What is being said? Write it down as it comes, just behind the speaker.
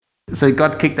So he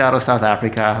got kicked out of South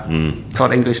Africa,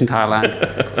 taught English in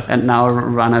Thailand, and now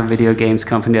run a video games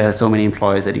company that has so many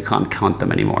employees that you can't count them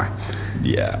anymore.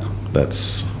 Yeah,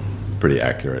 that's pretty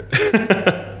accurate.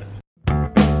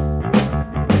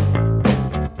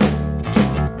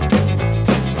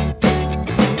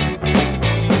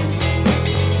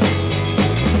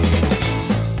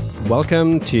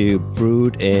 Welcome to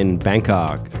Brewed in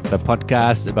Bangkok, the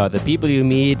podcast about the people you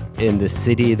meet in the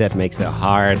city that makes a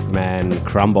hard man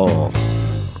crumble.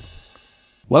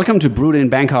 Welcome to Brewed in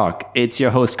Bangkok. It's your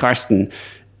host, Karsten.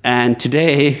 And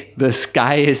today, the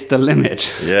sky is the limit.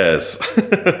 Yes.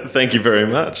 Thank you very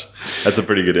much. That's a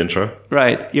pretty good intro.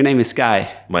 Right. Your name is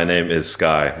Sky. My name is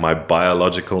Sky. My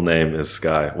biological name is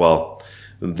Sky. Well,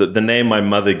 the name my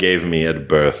mother gave me at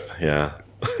birth, yeah.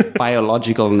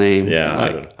 Biological name. Yeah,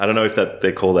 Like, I don't know if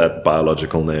they call that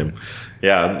biological name.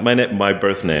 Yeah, my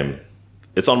birth name.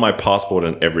 It's on my passport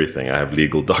and everything. I have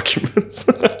legal documents.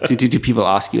 do people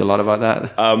ask you a lot about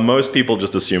that? Most people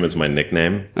just assume it's my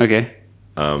nickname. Okay.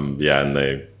 Yeah, and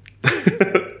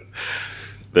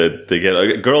they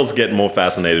get girls get more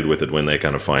fascinated with it when they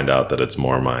kind of find out that that's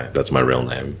my real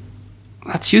name.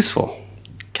 That's useful.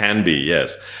 Can be,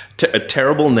 yes. A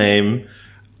terrible name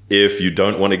if you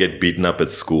don't want to get beaten up at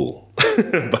school,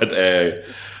 but a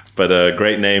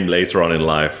great name later on in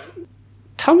life.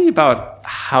 Tell me about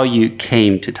how you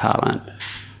came to Thailand.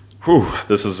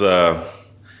 This is a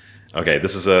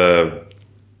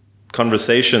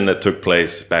conversation that took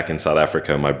place back in South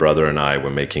Africa. My brother and I were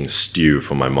making stew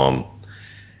for my mom,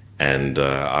 and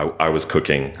I was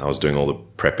cooking. I was doing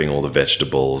prepping all the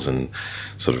vegetables and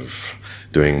sort of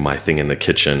doing my thing in the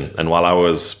kitchen. And while I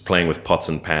was playing with pots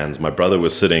and pans, my brother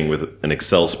was sitting with an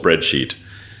Excel spreadsheet,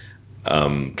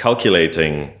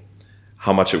 calculating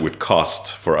how much it would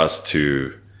cost for us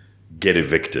to get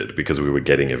evicted, because we were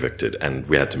getting evicted and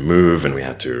we had to move and we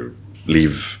had to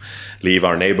leave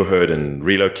our neighborhood and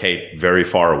relocate very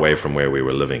far away from where we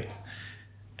were living.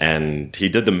 And he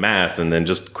did the math and then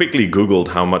just quickly Googled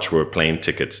how much were plane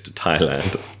tickets to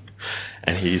Thailand.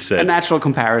 And he said A natural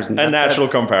comparison.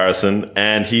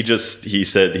 And he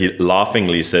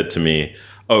laughingly said to me,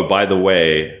 "Oh, by the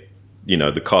way,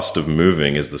 the cost of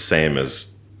moving is the same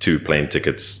as 2 plane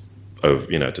tickets to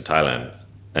Thailand."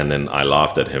 And then I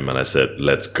laughed at him and I said,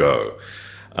 "Let's go."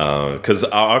 Because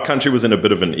our country was in a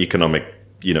bit of an economic,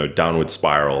 downward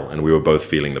spiral, and we were both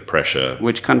feeling the pressure.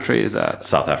 Which country is that?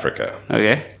 South Africa.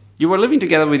 Okay. You were living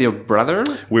together with your brother?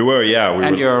 We were, yeah.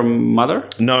 And your mother?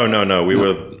 No. We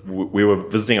were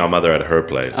visiting our mother at her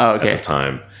place at the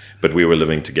time, but we were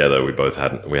living together.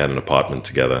 We had an apartment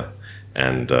together,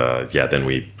 and then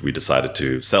we decided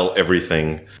to sell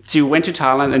everything. So you went to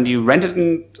Thailand and you rented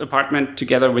an apartment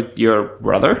together with your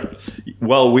brother?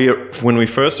 Well, when we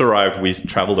first arrived, we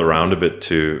traveled around a bit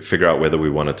to figure out whether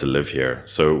we wanted to live here.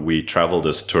 So we traveled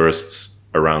as tourists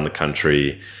around the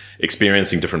country,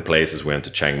 experiencing different places. We went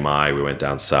to Chiang Mai, we went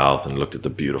down south and looked at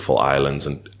the beautiful islands,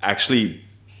 and actually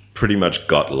pretty much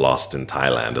got lost in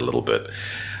Thailand a little bit.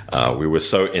 We were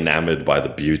so enamored by the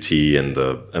beauty and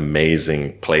the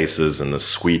amazing places and the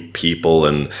sweet people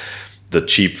and the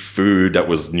cheap food that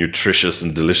was nutritious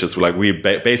and delicious. We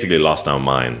basically lost our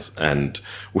minds, and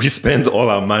we spent all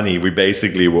our money. We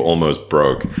basically were almost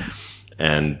broke.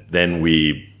 And then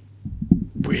we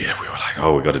were like,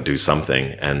 oh, we got to do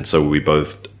something. And so we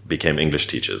both became English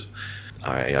teachers.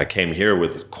 I came here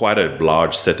with quite a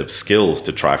large set of skills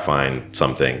to try find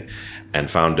something, and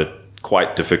found it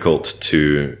quite difficult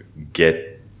to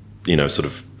get, sort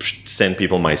of send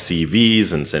people my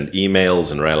CVs and send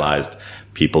emails, and realized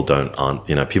people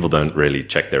don't really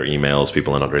check their emails.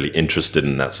 People are not really interested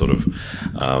in that sort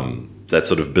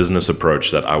of business approach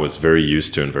that I was very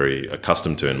used to and very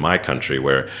accustomed to in my country,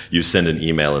 where you send an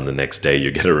email and the next day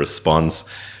you get a response.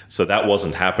 So that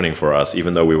wasn't happening for us,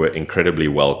 even though we were incredibly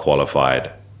well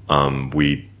qualified.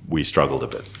 We struggled a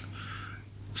bit.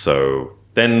 So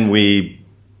then we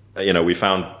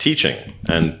found teaching,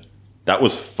 and that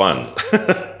was fun.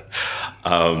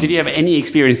 Did you have any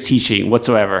experience teaching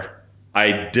whatsoever?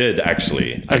 I did,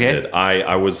 actually. Okay. I did.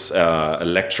 I was a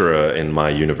lecturer in my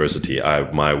university.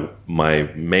 My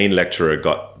main lecturer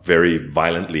got very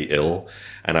violently ill,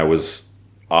 and I was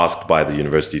asked by the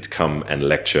university to come and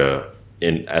lecture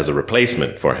as a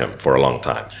replacement for him for a long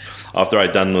time. After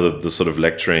I'd done the sort of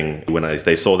lecturing, when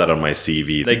they saw that on my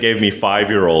CV, they gave me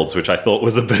 5-year-olds, which I thought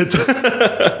was a bit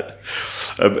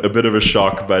a bit of a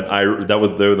shock. But they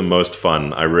were the most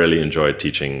fun. I really enjoyed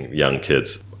teaching young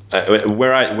kids.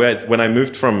 When I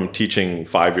moved from teaching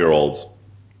 5-year-olds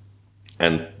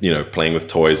and, playing with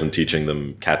toys and teaching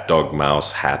them cat, dog,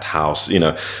 mouse, hat, house,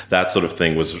 that sort of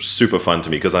thing was super fun to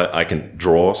me because I can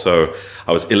draw. So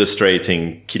I was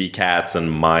illustrating kitty cats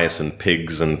and mice and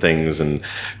pigs and things and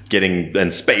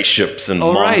spaceships and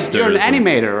monsters. Right. You're an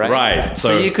animator, right? Right.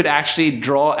 So you could actually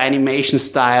draw animation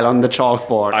style on the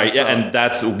chalkboard. Yeah, and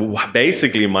that's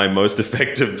basically my most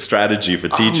effective strategy for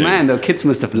teaching. Oh man, the kids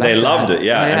must have loved it. They loved it,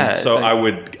 yeah. And so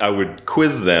like, I would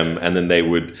quiz them, and then they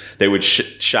would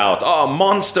shout, "Oh,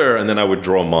 monster!" And then I would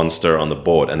draw a monster on the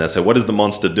board, and they'd say, "What is the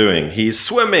monster doing?" "He's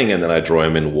swimming." And then I draw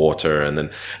him in water, and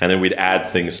then we'd add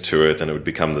things to it, and it would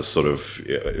become this sort of,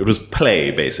 it was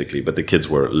play basically, but the kids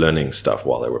were learning stuff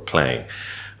while they were playing.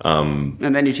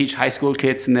 And then you teach high school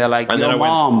kids, and they're like, "Your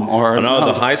mom," or no.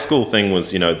 The high school thing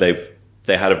was,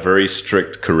 they had a very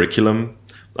strict curriculum.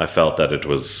 I felt that it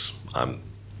was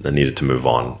I needed to move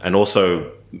on, and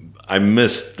also I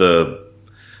missed the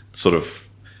sort of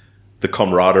the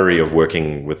camaraderie of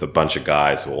working with a bunch of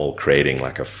guys who are all creating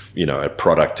like a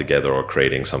product together or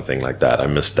creating something like that. I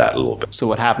missed that a little bit. So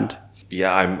what happened?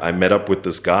 Yeah, I met up with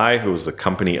this guy who was the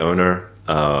company owner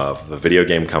of a video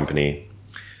game company.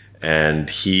 And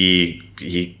he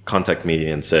contacted me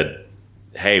and said,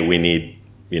 "Hey, we need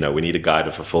a guy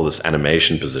to fulfill this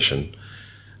animation position."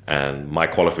 And my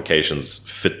qualifications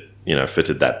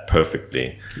fitted that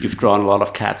perfectly. You've drawn a lot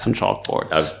of cats on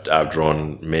chalkboards. I've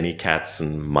drawn many cats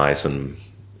and mice and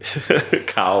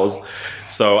cows.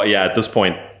 So yeah, at this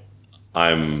point,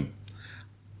 I'm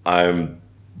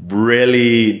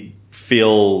really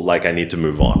feel like I need to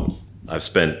move on. I've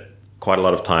spent quite a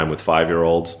lot of time with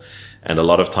 5-year-olds and a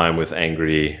lot of time with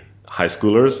angry high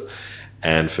schoolers.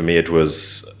 And for me, it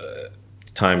was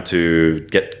time to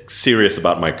get serious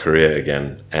about my career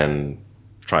again and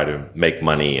try to make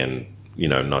money and,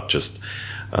 not just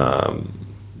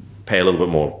pay a little bit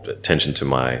more attention to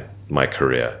my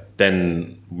career.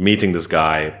 Then meeting this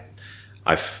guy,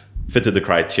 I fitted the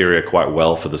criteria quite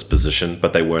well for this position,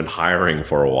 but they weren't hiring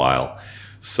for a while.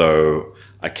 So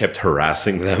I kept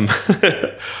harassing them,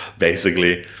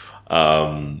 basically.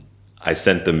 I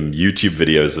sent them YouTube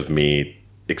videos of me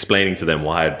explaining to them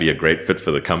why I'd be a great fit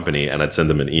for the company. And I'd send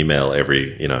them an email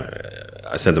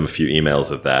I sent them a few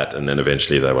emails of that. And then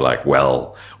eventually they were like,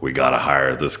 "Well, we got to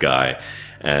hire this guy."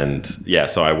 And yeah,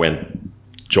 so I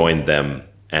joined them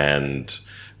and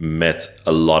met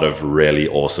a lot of really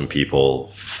awesome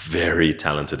people, very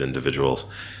talented individuals.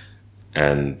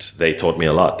 And they taught me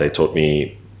a lot. They taught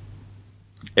me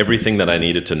everything that I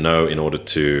needed to know in order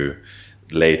to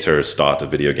later start a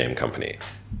video game company.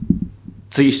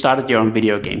 So you started your own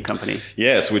video game company?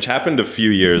 Yes, which happened a few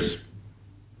years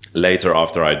later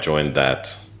after I joined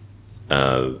that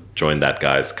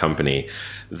guy's company.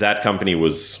 That company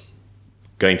was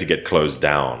going to get closed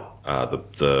down.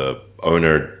 The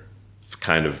owner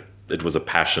it was a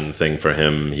passion thing for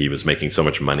him. He was making so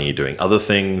much money doing other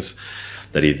things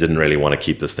that he didn't really want to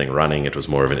keep this thing running. It was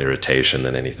more of an irritation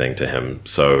than anything to him.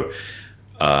 So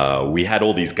we had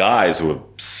all these guys who were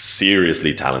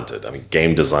seriously talented. I mean,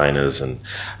 game designers and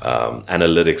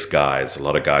analytics guys, a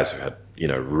lot of guys who had,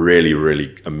 really,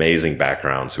 really amazing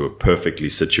backgrounds who were perfectly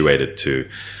situated to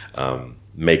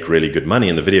make really good money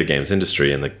in the video games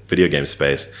industry, in the video game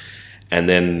space. And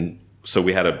then, so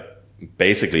we had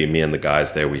basically me and the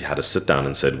guys there, we had to sit down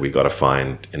and said, we got to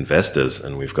find investors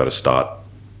and we've got to start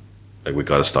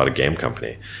a game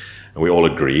company. And we all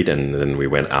agreed. And then we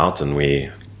went out and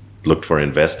we looked for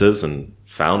investors and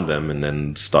found them, and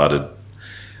then started.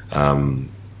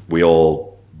 We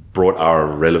all brought our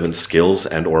relevant skills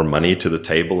and or money to the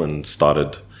table and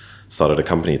started a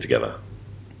company together.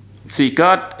 So you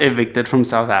got evicted from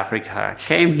South Africa,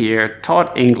 came here,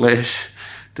 taught English,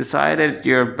 decided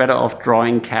you're better off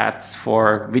drawing cats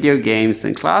for video games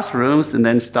than classrooms, and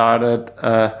then started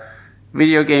a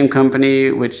video game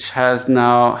company which has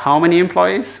now how many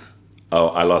employees? Oh,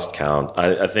 I lost count.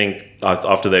 I think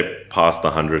after they passed the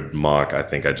 100 mark, I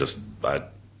think I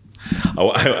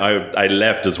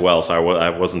left as well, so I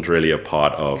wasn't really a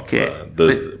part of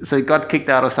So you got kicked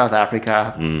out of South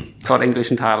Africa, taught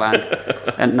English in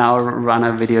Thailand, and now run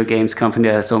a video games company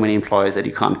that has so many employees that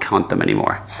you can't count them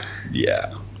anymore.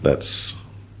 Yeah, that's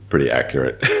pretty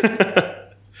accurate.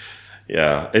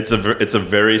 Yeah, it's a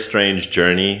very strange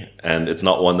journey, and it's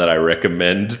not one that I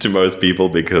recommend to most people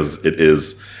because it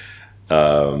is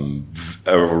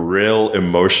a real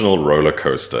emotional roller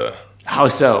coaster. How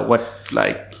so? What,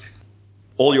 like?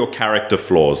 All your character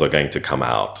flaws are going to come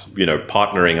out.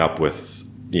 Partnering up with,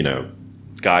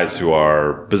 guys who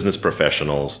are business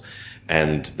professionals,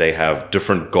 and they have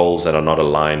different goals that are not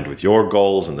aligned with your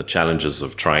goals, and the challenges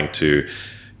of trying to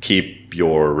keep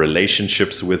your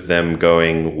relationships with them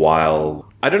going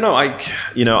while, I don't know,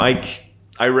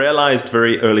 I realized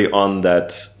very early on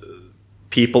that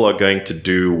people are going to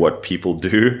do what people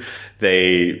do.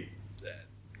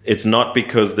 It's not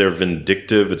because they're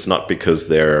vindictive. It's not because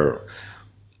they're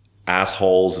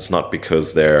assholes. It's not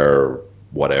because they're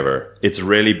whatever. It's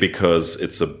really because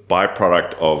it's a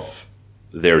byproduct of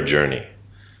their journey,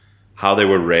 how they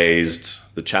were raised,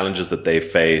 the challenges that they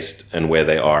faced, and where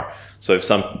they are. So if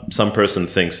some person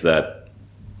thinks that,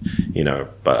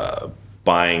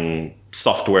 buying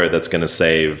software that's going to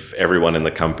save everyone in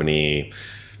the company,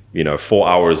 4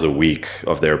 hours a week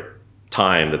of their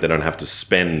time that they don't have to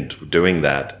spend doing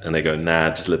that, and they go, nah,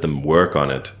 just let them work on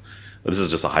it. This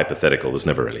is just a hypothetical. This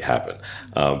never really happened.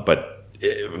 But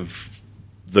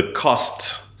the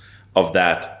cost of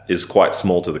that is quite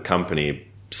small to the company.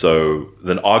 So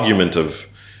the argument of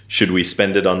should we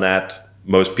spend it on that?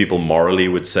 Most people morally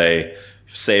would say,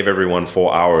 save everyone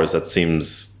 4 hours. That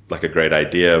seems like a great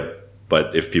idea.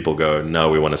 But if people go, no,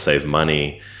 we want to save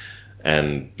money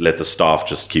and let the staff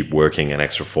just keep working an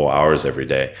extra 4 hours every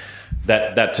day,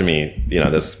 that to me,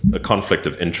 there's a conflict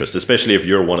of interest, especially if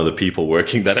you're one of the people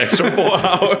working that extra 4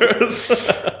 hours.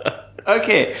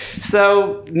 Okay,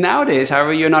 so nowadays,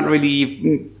 however, you're not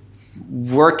really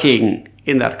working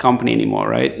in that company anymore,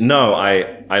 right? No,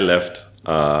 I left,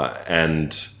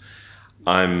 and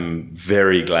I'm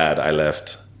very glad I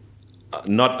left.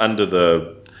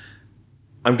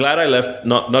 I'm glad I left,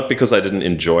 not because I didn't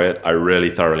enjoy it. I really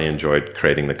thoroughly enjoyed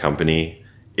creating the company.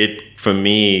 It, for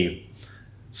me,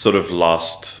 sort of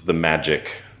lost the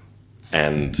magic,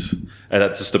 and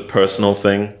that's just a personal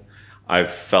thing. I've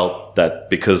felt that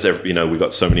because we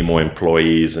got so many more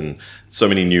employees and so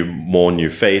many more new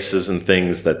faces and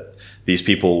things, that these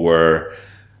people were,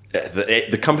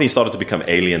 the company started to become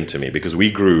alien to me because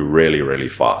we grew really, really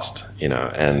fast,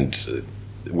 and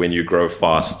when you grow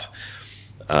fast,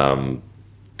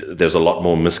 there's a lot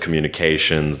more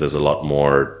miscommunications. There's a lot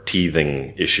more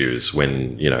teething issues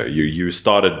when,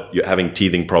 you're having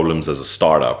teething problems as a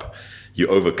startup. You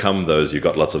overcome those. You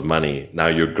got lots of money. Now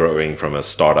you're growing from a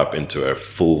startup into a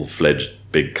full-fledged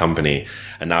big company.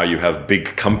 And now you have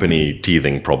big company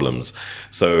teething problems.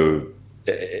 So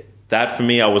that for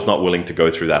me, I was not willing to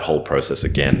go through that whole process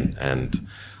again. And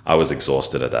I was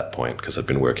exhausted at that point because I'd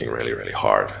been working really, really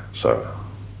hard. So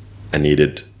I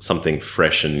needed something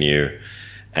fresh and new.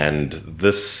 And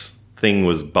this thing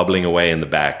was bubbling away in the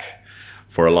back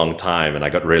for a long time. And I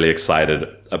got really excited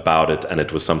about it. And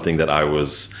it was something that I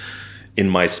was, in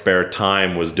my spare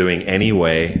time, was doing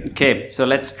anyway. Okay, so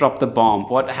let's drop the bomb.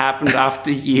 What happened after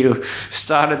you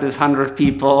started this 100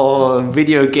 people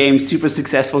video game, super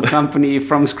successful company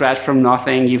from scratch, from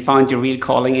nothing? You found your real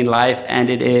calling in life, and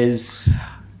it is...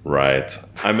 Right.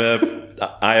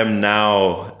 I am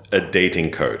now a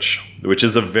dating coach, which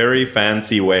is a very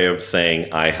fancy way of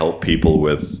saying I help people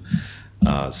with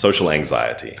social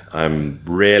anxiety. I'm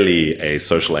really a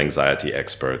social anxiety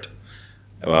expert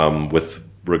with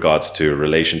regards to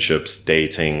relationships,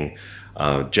 dating,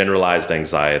 generalized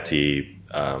anxiety,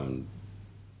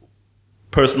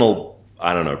 personal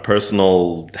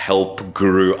help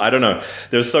guru. I don't know.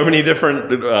 There's so many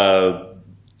different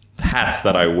hats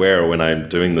that I wear when I'm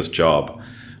doing this job.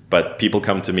 But people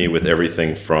come to me with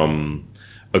everything from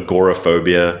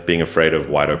agoraphobia, being afraid of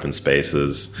wide open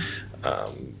spaces,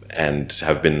 and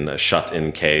have been a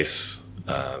shut-in case,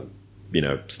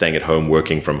 staying at home,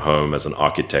 working from home as an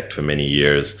architect for many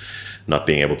years, not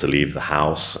being able to leave the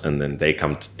house. And then they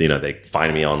come they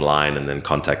find me online and then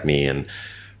contact me and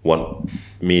want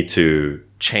me to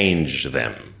change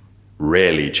them,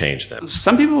 really change them.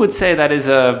 Some people would say that is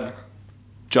a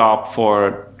job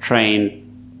for trained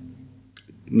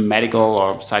medical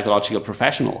or psychological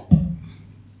professional.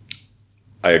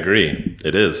 I agree.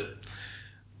 It is.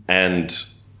 And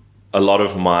a lot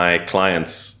of my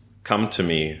clients come to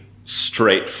me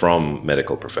straight from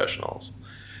medical professionals.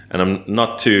 And I'm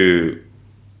not to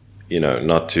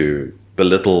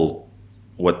belittle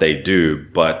what they do,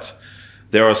 but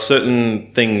there are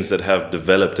certain things that have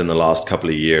developed in the last couple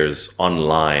of years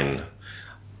online,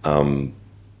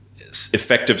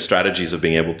 effective strategies of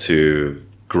being able to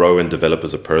grow and develop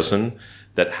as a person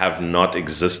that have not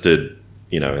existed,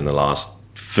 in the last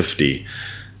 50.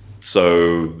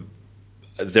 So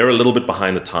they're a little bit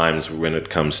behind the times when it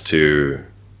comes to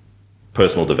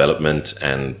personal development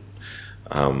and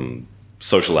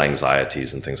social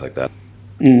anxieties and things like that.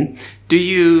 Mm. Do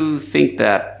you think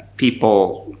that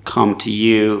people come to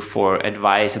you for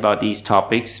advice about these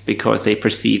topics because they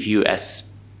perceive you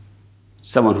as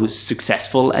someone who's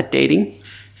successful at dating?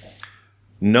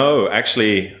 No,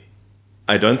 actually,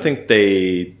 I don't think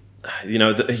they,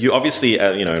 you obviously,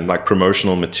 in like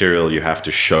promotional material, you have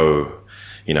to show,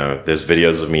 You know, there's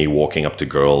videos of me walking up to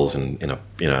girls in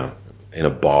a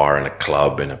bar, in a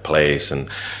club, in a place, and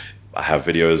I have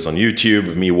videos on YouTube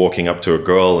of me walking up to a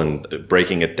girl and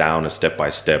breaking it down a step by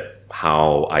step,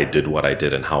 how I did what I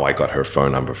did and how I got her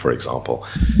phone number, for example.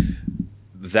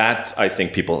 That, I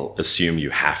think people assume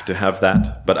you have to have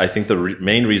that. But I think the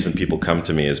main reason people come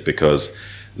to me is because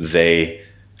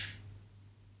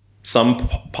some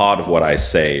part of what I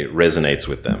say resonates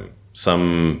with them.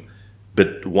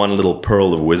 But one little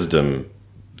pearl of wisdom,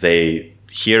 they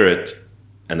hear it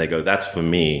and they go, that's for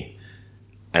me.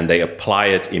 And they apply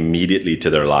it immediately to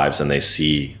their lives and they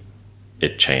see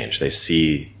it change. They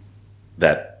see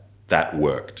that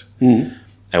worked. Mm.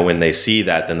 And when they see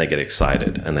that, then they get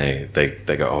excited and they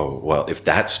go, oh, well, if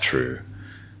that's true,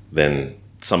 then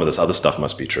some of this other stuff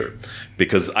must be true.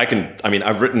 Because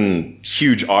I've written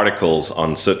huge articles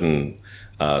on certain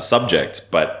subjects,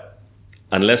 but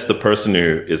unless the person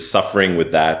who is suffering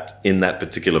with that in that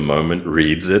particular moment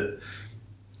reads it,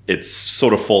 it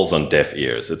sort of falls on deaf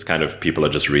ears. It's kind of people are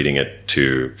just reading it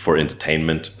for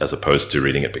entertainment as opposed to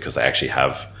reading it because they actually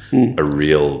have a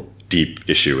real deep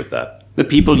issue with that. The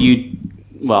people you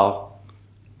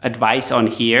advice on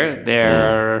here,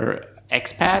 they're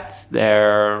expats,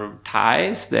 they're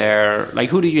Thais, they're like,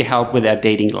 who do you help with their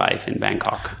dating life in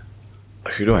Bangkok?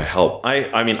 Who do I help?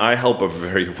 I help a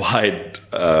very wide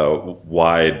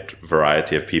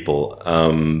variety of people.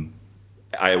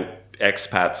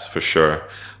 Expats for sure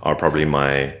are probably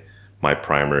my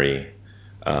primary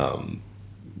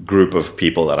group of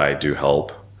people that I do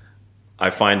help.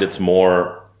 I find it's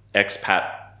more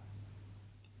expat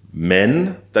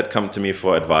men that come to me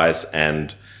for advice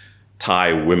and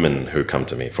Thai women who come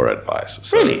to me for advice.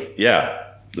 So, really? Yeah,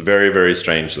 very, very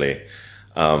strangely.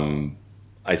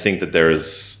 I think that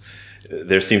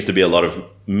there seems to be a lot of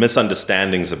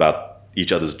misunderstandings about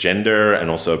each other's gender and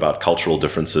also about cultural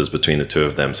differences between the two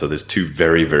of them. So there's two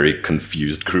very, very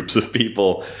confused groups of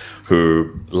people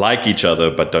who like each other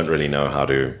but don't really know how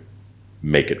to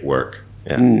make it work.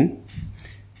 Yeah. Mm-hmm.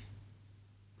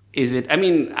 Is it,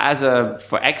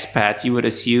 for expats, you would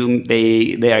assume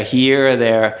they are here,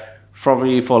 they're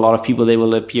probably for a lot of people, they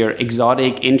will appear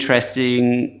exotic,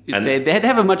 interesting. They'd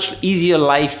have a much easier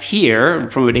life here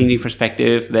from a dating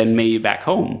perspective than maybe back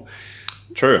home.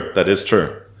 True, that is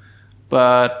true.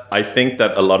 But I think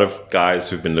that a lot of guys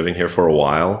who've been living here for a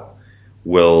while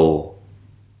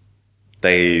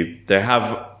they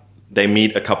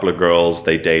meet a couple of girls,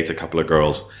 they date a couple of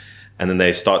girls, and then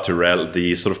they start to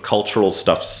the sort of cultural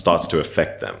stuff starts to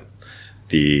affect them.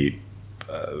 The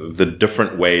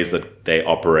different ways that they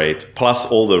operate, plus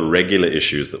all the regular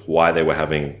issues why they were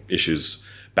having issues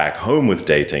back home with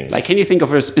dating. Like, can you think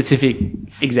of a specific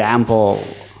example?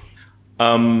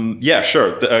 Yeah,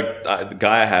 sure. The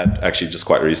guy I had actually just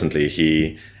quite recently,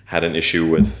 he had an issue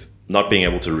with not being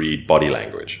able to read body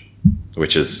language,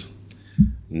 which is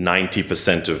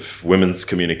 90% of women's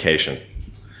communication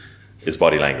is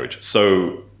body language.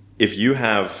 So if you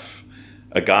have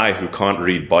a guy who can't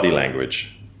read body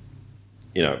language,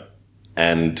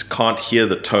 and can't hear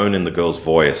the tone in the girl's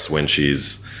voice when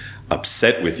she's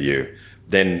upset with you,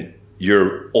 then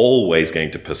you're always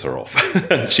going to piss her off.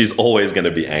 She's always going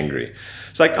to be angry.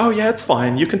 It's like, oh yeah, it's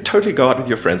fine. You can totally go out with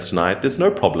your friends tonight. There's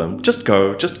no problem. Just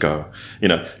go. He's like,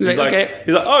 okay.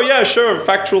 He's like, oh yeah, sure.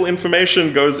 Factual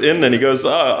information goes in and he goes,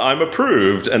 oh, I'm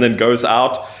approved. And then goes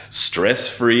out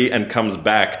stress-free and comes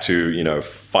back to,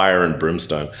 fire and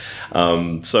brimstone.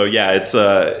 So yeah,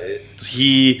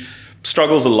 he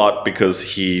struggles a lot because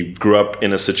he grew up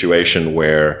in a situation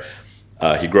where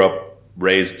he grew up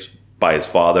raised by his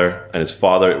father, and his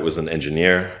father was an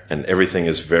engineer, and everything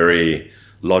is very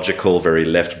logical, very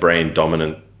left brain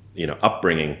dominant,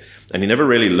 upbringing. And he never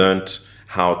really learnt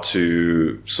how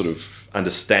to sort of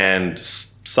understand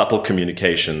subtle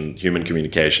communication, human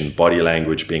communication, body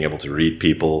language, being able to read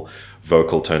people,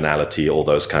 vocal tonality, all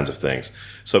those kinds of things.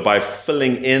 So by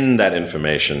filling in that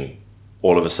information,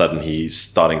 all of a sudden he's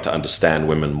starting to understand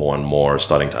women more and more,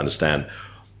 starting to understand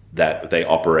that they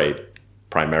operate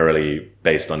primarily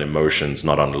based on emotions,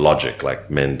 not on logic like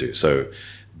men do. So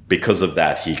because of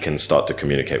that, he can start to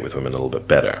communicate with women a little bit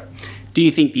better. Do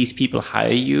you think these people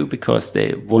hire you because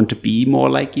they want to be more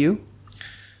like you?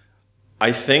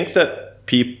 I think that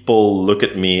people look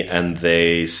at me and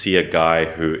they see a guy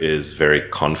who is very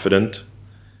confident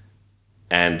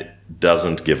and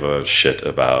doesn't give a shit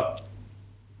about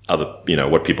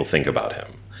what people think about him.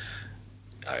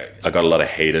 I got a lot of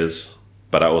haters,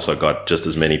 but I also got just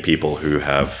as many people who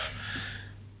have,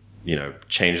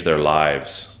 changed their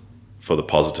lives for the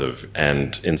positive,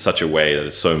 and in such a way that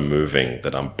is so moving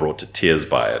that I'm brought to tears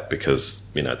by it because,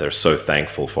 they're so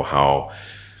thankful for how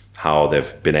how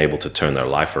they've been able to turn their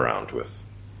life around with,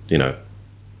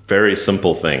 very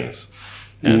simple things.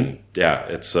 And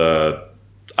it's so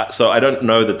I don't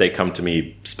know that they come to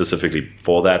me specifically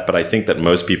for that, but I think that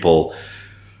most people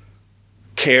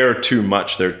care too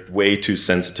much. They're way too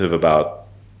sensitive about,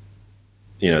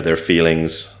 their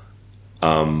feelings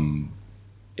in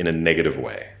a negative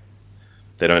way.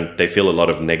 They feel a lot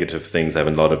of negative things. They have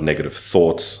a lot of negative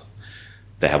thoughts.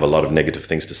 They have a lot of negative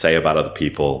things to say about other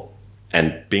people.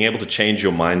 And being able to change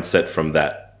your mindset from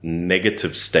that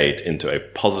negative state into a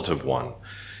positive one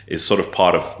is sort of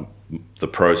part of the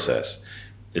process,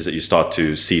 is that you start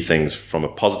to see things from a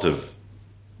positive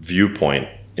viewpoint.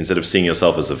 Instead of seeing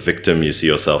yourself as a victim, you see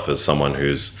yourself as someone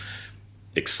who's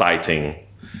exciting,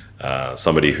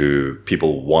 somebody who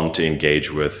people want to engage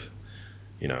with.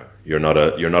 You're not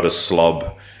a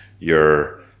slob.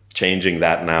 You're changing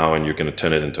that now, and you're going to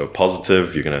turn it into a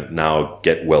positive. You're going to now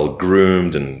get well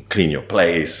groomed and clean your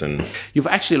place. And you've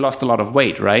actually lost a lot of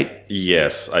weight, right?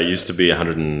 Yes, I used to be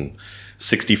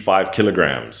 165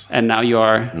 kilograms, and now you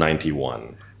are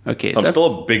 91. Okay, so I'm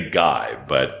still a big guy,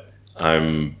 but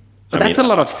that's a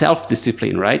lot of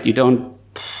self-discipline, right? You don't.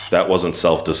 That wasn't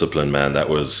self-discipline, man. That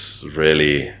was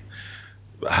really.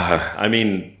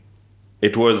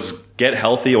 It was get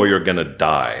healthy or you're gonna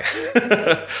die.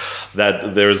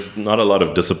 That there's not a lot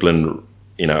of discipline,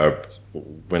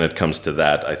 when it comes to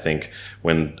that. I think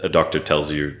when a doctor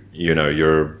tells you,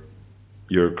 you're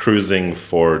cruising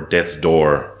for death's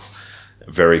door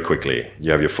very quickly.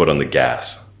 You have your foot on the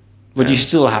gas. But you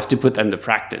still have to put that into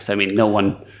practice. No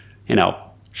one,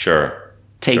 Sure.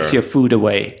 takes your food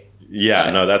away. Yeah,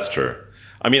 no, that's true.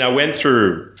 I went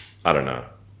through,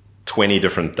 20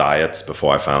 different diets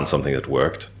before I found something that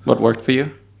worked. What worked for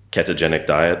you? Ketogenic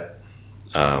diet.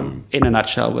 In a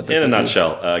nutshell.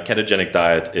 Ketogenic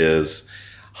diet is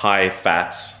high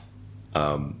fats,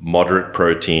 moderate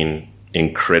protein,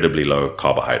 incredibly low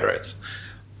carbohydrates.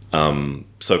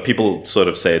 So people sort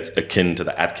of say it's akin to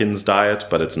the Atkins diet,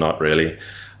 but it's not really.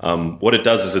 What it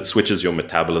does is it switches your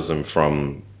metabolism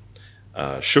from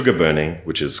sugar burning,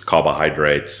 which is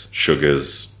carbohydrates,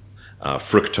 sugars,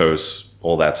 fructose,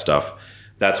 all that stuff.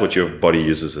 That's what your body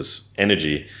uses as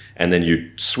energy. And then you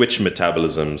switch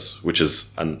metabolisms, which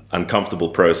is an uncomfortable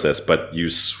process, but you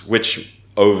switch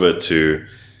over to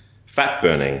fat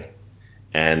burning.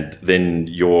 And then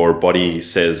your body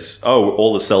says,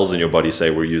 all the cells in your body say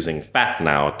we're using fat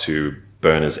now to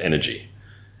burn as energy.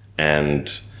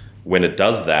 And when it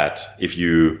does that, if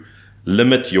you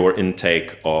limit your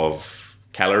intake of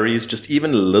calories just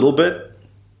even a little bit,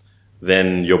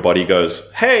 then your body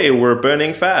goes, hey, we're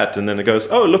burning fat. And then it goes,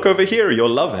 oh, look over here. Your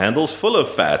love handle's full of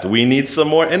fat. We need some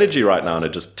more energy right now. And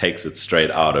it just takes it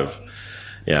straight out of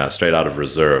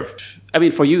reserve.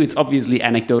 For you, it's obviously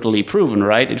anecdotally proven,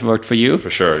 right? It worked for you.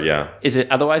 For sure, yeah.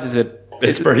 Otherwise,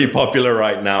 it's pretty popular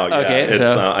right now. Yeah. Okay, it's,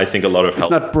 I think a lot of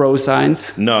help. It's not bro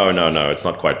science? No. It's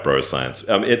not quite bro science.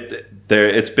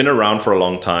 It's been around for a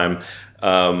long time.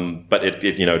 But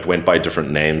it went by different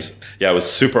names. Yeah, it was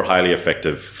super highly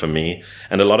effective for me.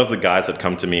 And a lot of the guys that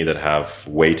come to me that have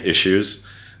weight issues,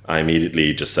 I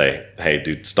immediately just say, hey,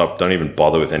 dude, stop. Don't even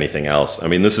bother with anything else.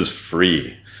 This is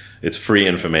free. It's free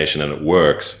information and it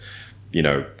works.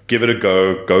 Give it a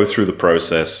go through the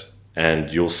process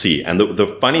and you'll see. And the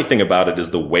funny thing about it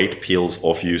is the weight peels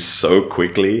off you so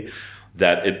quickly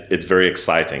that it's very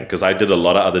exciting, because I did a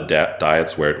lot of other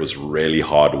diets where it was really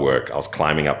hard work. I was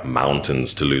climbing up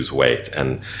mountains to lose weight,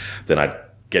 and then I'd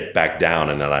get back down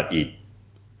and then I'd eat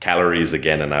calories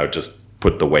again, and I would just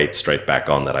put the weight straight back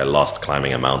on that I lost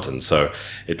climbing a mountain. So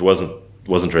it wasn't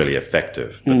really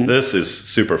effective. But this is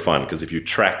super fun, because if you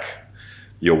track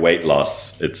your weight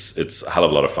loss, it's a hell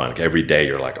of a lot of fun. Every day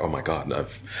you're like, oh my God,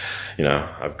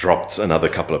 I've dropped another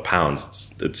couple of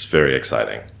pounds. It's very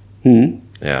exciting.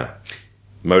 Yeah.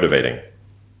 Motivating.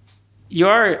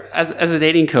 You're, as a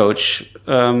dating coach,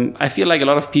 I feel like a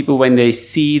lot of people, when they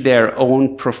see their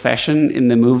own profession in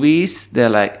the movies, they're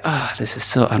like, this is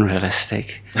so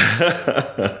unrealistic.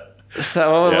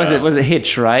 So what was it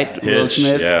Hitch, right? Hitch, Will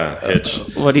Smith? Yeah, Hitch.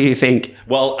 What do you think?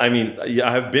 Well,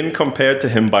 I've been compared to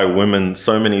him by women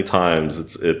so many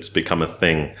times. It's become a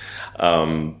thing.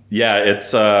 I'd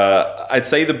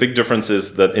say the big difference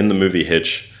is that in the movie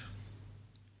Hitch,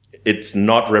 it's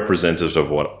not representative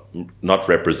of what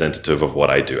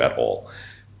I do at all.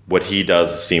 What he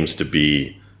does seems to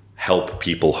be help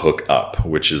people hook up,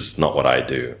 which is not what I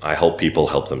do. I help people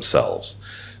help themselves.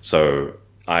 So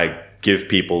I give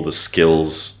people the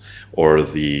skills or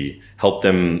help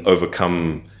them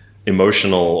overcome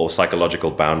emotional or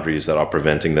psychological boundaries that are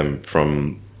preventing them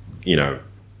from,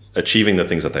 achieving the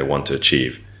things that they want to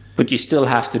achieve. But you still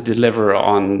have to deliver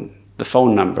on the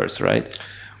phone numbers, right?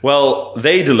 Well,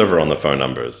 they deliver on the phone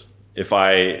numbers. If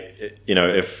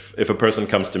a person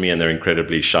comes to me and they're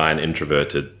incredibly shy and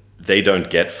introverted, they don't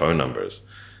get phone numbers.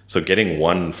 So getting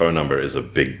one phone number is a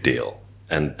big deal,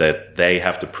 and that they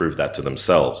have to prove that to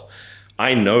themselves.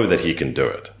 I know that he can do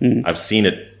it. I've seen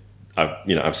it.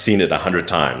 I've seen it 100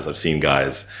 times. I've seen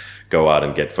guys go out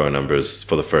and get phone numbers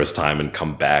for the first time and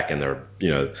come back, and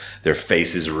their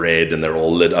face is red and they're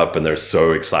all lit up and they're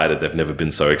so excited. They've never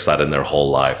been so excited in their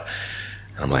whole life.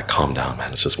 And I'm like, calm down,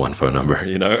 man. It's just one phone number,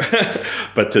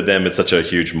 But to them, it's such a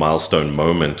huge milestone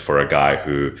moment for a guy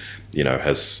who,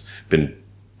 has been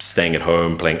staying at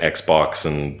home, playing Xbox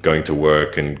and going to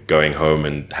work and going home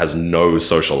and has no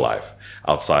social life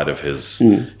outside of his,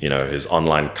 his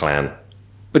online clan.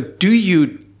 But do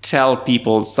you tell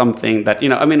people something that,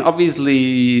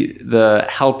 obviously the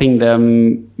helping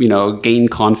them, gain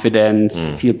confidence,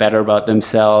 feel better about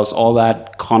themselves, all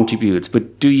that contributes.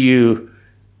 But do you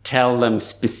tell them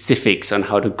specifics on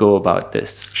how to go about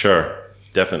this? Sure,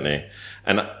 definitely.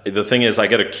 And the thing is, I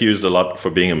get accused a lot for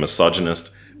being a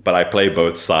misogynist, but I play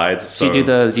both sides. So you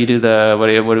do the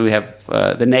what do we have?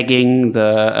 The negging,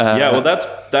 well,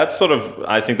 that's sort of,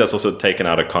 I think that's also taken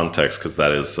out of context, because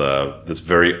that is this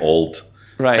very old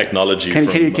technology from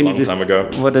a long time ago.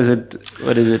 What is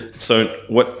it? So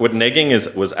what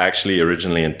negging was actually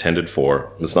originally intended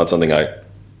for. It's not something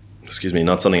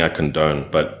not something I condone,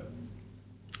 but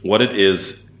what it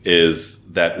is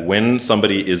that when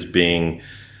somebody is being,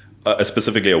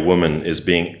 specifically a woman, is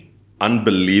being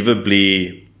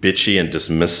unbelievably bitchy and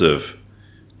dismissive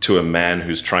to a man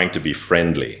who's trying to be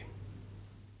friendly,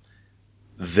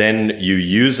 then you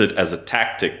use it as a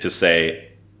tactic to say,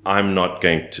 I'm not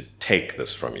going to take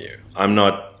this from you. I'm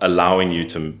not allowing you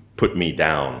to put me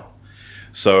down.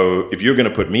 So if you're going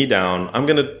to put me down, I'm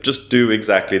going to just do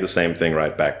exactly the same thing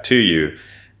right back to you.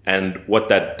 And what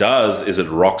that does is it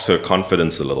rocks her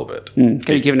confidence a little bit. Can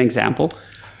you give an example?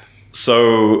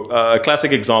 So a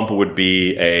classic example would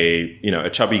be a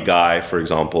chubby guy, for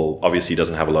example. Obviously,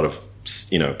 doesn't have a lot of,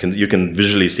 you can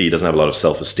visually see he doesn't have a lot of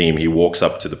self-esteem. He walks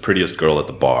up to the prettiest girl at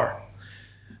the bar.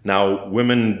 Now,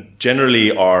 women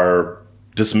generally are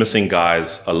dismissing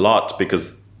guys a lot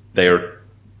because they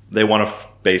want to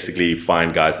basically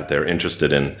find guys that they're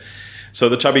interested in. So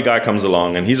the chubby guy comes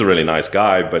along, and he's a really nice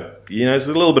guy, but it's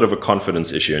a little bit of a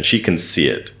confidence issue, and she can see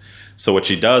it. So what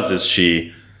she does is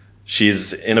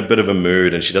she's in a bit of a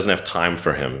mood, and she doesn't have time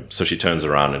for him. So she turns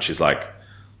around and she's like,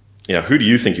 who do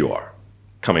you think you are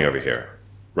coming over here?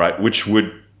 Right? Which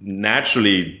would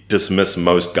naturally dismiss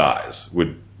most guys,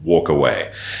 would walk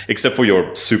away, except for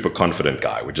your super confident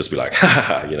guy would just be like,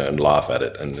 and laugh at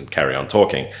it and carry on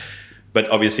talking. But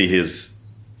obviously his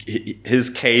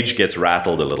cage gets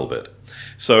rattled a little bit.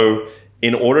 So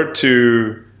in order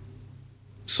to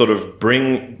sort of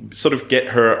get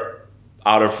her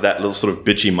out of that little sort of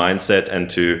bitchy mindset, and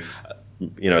to,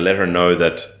 let her know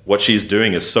that what she's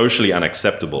doing is socially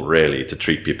unacceptable, really, to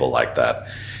treat people like that,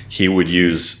 he would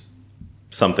use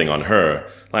something on her,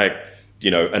 like,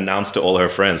 announce to all her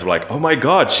friends, like, oh my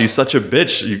God, she's such a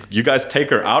bitch. You guys take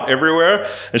her out everywhere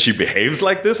and she behaves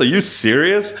like this? Are you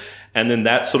serious? And then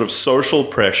that sort of social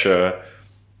pressure,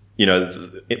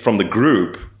 from the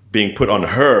group being put on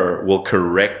her will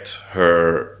correct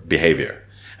her behavior.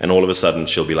 And all of a sudden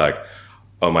she'll be like,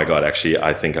 oh my God, actually,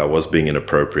 I think I was being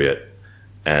inappropriate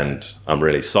and I'm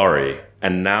really sorry.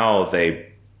 And now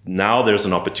there's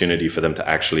an opportunity for them to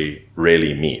actually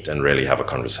really meet and really have a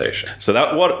conversation. So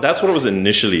that's what it was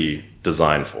initially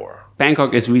designed for.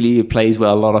 Bangkok is really a place where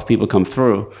a lot of people come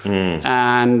through.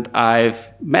 And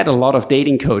I've met a lot of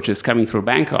dating coaches coming through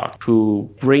Bangkok who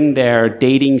bring their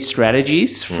dating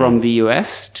strategies from the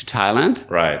US to Thailand.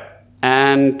 Right.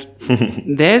 And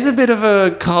there's a bit of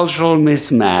a cultural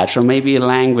mismatch, or maybe a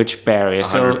language barrier.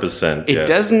 100%. It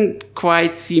doesn't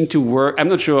quite seem to work. I'm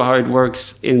not sure how it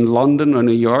works in London or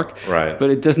New York, right? But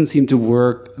it doesn't seem to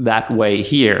work that way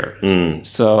here.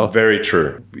 So very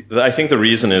true. I think the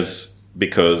reason is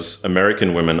because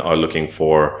American women are looking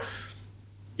for,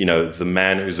 the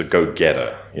man who's a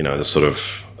go-getter, the sort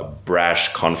of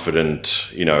brash,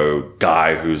 confident,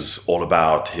 guy who's all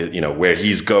about, where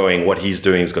he's going, what he's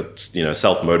doing. He's got,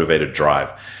 self-motivated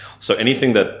drive. So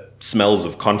anything that smells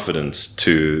of confidence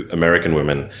to American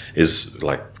women is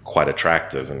like quite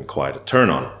attractive and quite a turn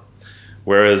on.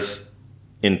 Whereas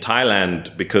in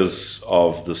Thailand, because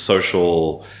of the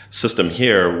social system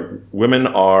here, women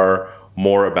are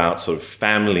more about sort of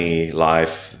family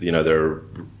life.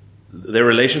 Their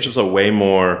relationships are way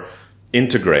more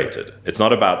integrated. It's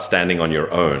not about standing on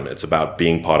your own. It's about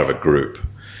being part of a group.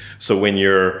 So when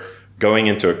you're going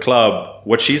into a club,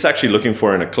 what she's actually looking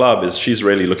for in a club is she's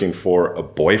really looking for a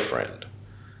boyfriend.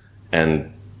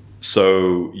 And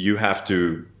so you have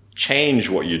to change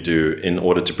what you do in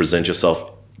order to present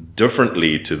yourself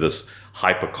differently to this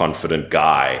hyper-confident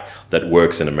guy that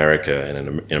works in America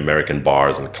and in American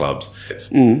bars and clubs.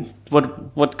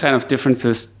 What kind of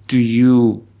differences do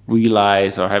you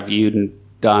realize or have you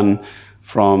done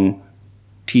from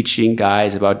teaching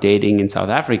guys about dating in South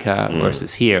Africa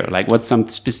versus here? Like, what's some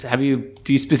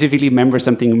do you specifically remember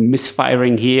something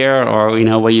misfiring here, or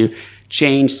where you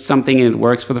changed something and it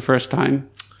works for the first time?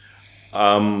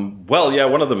 Well, yeah,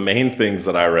 one of the main things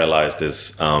that I realized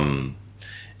is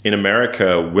in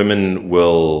America, women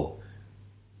will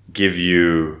give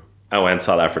you, and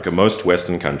South Africa, most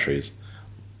Western countries,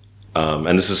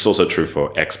 and this is also true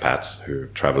for expats who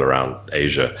travel around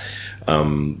Asia,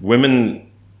 women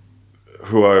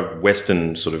who are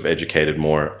Western sort of educated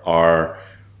more are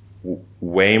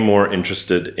way more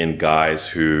interested in guys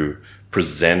who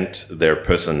present their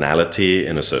personality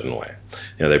in a certain way.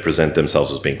 They present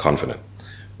themselves as being confident.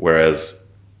 Whereas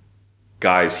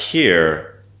guys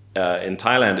here in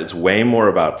Thailand, it's way more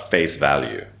about face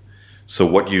value. So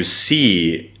what you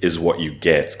see is what you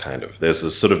get, kind of. There's a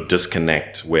sort of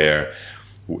disconnect where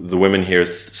the women here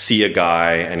see a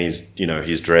guy and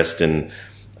he's dressed in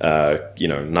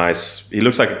nice. He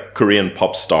looks like a Korean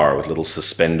pop star with little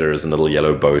suspenders and a little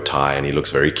yellow bow tie, and he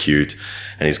looks very cute.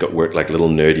 And he's got like little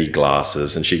nerdy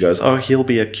glasses. And she goes, "Oh, he'll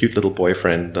be a cute little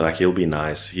boyfriend. Like, he'll be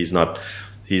nice. He's not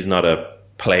a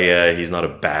player. He's not a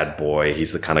bad boy.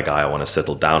 He's the kind of guy I want to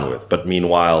settle down with." But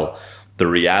meanwhile, the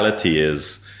reality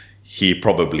is he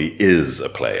probably is a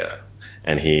player,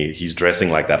 and he's dressing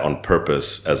like that on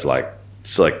purpose as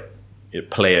it's like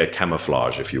player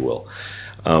camouflage, if you will.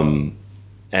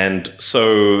 And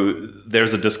so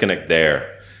there's a disconnect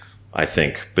there, I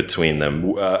think, between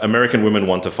them. American women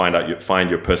want to find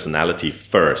your personality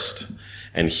first,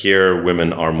 and here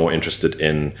women are more interested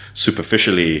in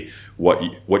superficially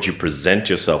what you present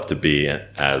yourself to be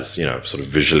as, sort of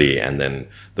visually, and then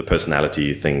the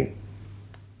personality thing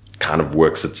kind of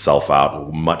works itself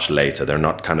out much later. They're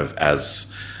not kind of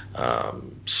as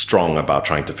strong about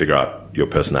trying to figure out your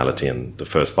personality in the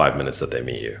first 5 minutes that they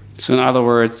meet you. So in other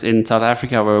words, in South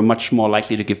Africa, we're much more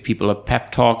likely to give people a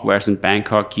pep talk, whereas in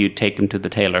Bangkok, you take them to the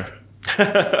tailor.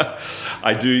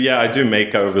 I do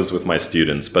makeovers with my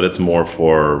students, but it's more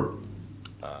for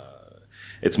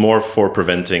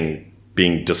preventing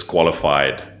being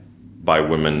disqualified by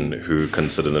women who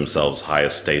consider themselves higher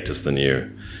status than you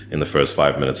in the first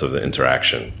 5 minutes of the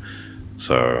interaction.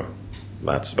 So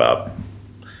that's about...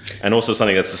 And also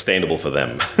something that's sustainable for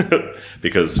them,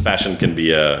 because fashion can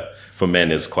be for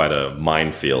men is quite a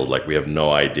minefield. Like, we have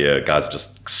no idea. Guys are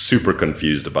just super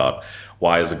confused about,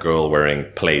 why is a girl wearing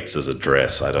plaits as a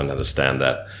dress? I don't understand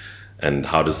that. And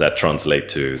how does that translate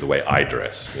to the way I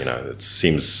dress? It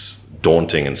seems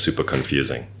daunting and super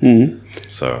confusing. Mm-hmm.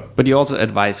 So, but you also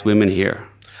advise women here.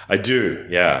 I do,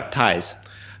 yeah.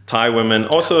 Thai women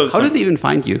also. How did they even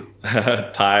find you?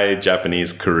 Thai,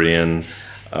 Japanese, Korean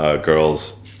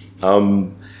girls.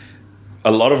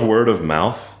 A lot of word of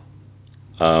mouth.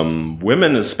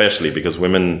 Women especially, because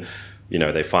women,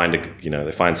 they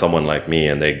find someone like me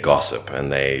and they gossip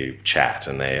and they chat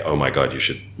and oh my God, you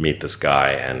should meet this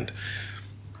guy. And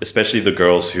especially the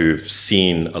girls who've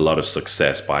seen a lot of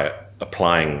success by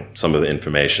applying some of the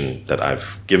information that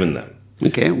I've given them.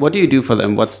 Okay. What do you do for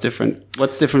them? What's different?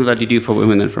 What's different that you do for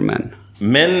women than for men?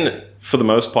 Men, for the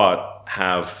most part,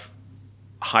 have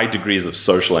high degrees of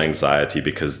social anxiety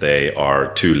because they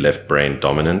are too left brain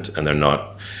dominant, and they're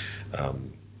not,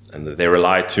 and they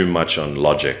rely too much on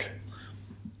logic.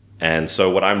 And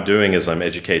so what I'm doing is I'm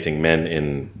educating men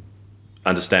in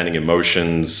understanding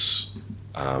emotions,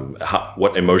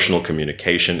 what emotional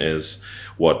communication is,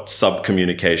 what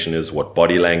sub-communication is, what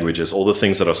body language is, all the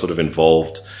things that are sort of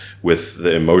involved with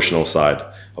the emotional side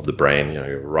of the brain,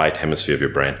 your right hemisphere of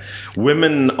your brain.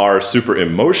 Women are super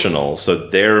emotional, so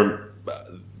they're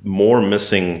more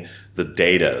missing the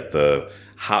data, the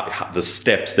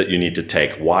steps that you need to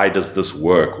take. Why does this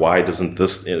work? Why doesn't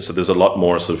this? So there's a lot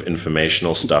more sort of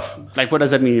informational stuff. Like, what does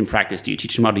that mean in practice? Do you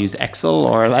teach them how to use Excel,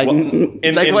 or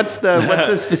what's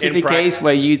the specific case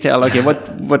where you tell, okay,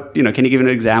 what can you give an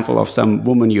example of some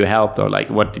woman you helped, or like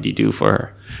what did you do for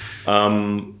her?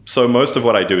 So most of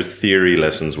what I do is theory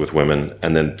lessons with women,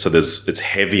 and then it's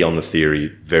heavy on the theory,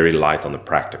 very light on the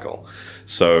practical.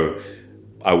 So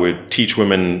I would teach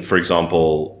women, for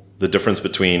example, the difference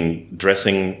between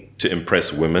dressing to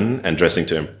impress women and dressing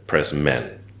to impress men.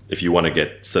 If you want to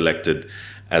get selected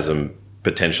as a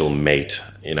potential mate,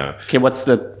 Okay,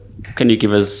 can you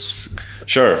give us...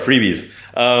 Sure, freebies.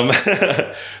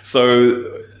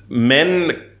 So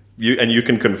men, you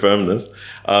can confirm this,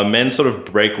 men sort of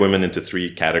break women into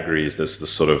three categories. There's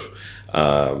this sort of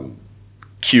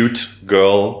cute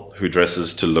girl who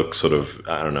dresses to look sort of,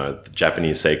 I don't know, the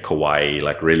Japanese say kawaii,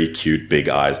 like really cute, big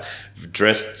eyes,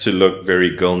 dressed to look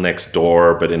very girl next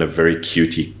door, but in a very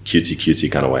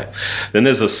cutesy kind of way. Then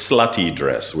there's a slutty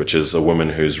dress, which is a woman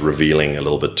who's revealing a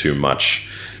little bit too much,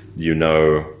 and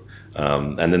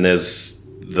then there's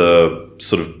the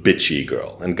sort of bitchy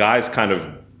girl. And guys kind of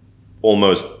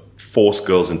almost force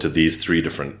girls into these three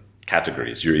different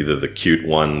categories. You're either the cute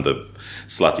one, the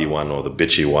slutty one, or the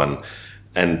bitchy one.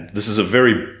 And this is a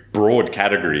very broad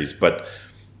categories, but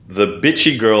the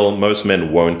bitchy girl most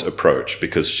men won't approach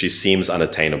because she seems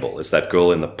unattainable. It's that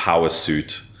girl in the power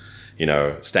suit,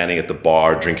 standing at the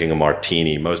bar drinking a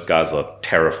martini. Most guys are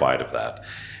terrified of that.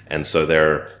 And so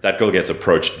that girl gets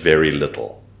approached very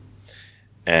little.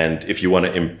 And if you want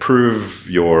to improve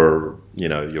your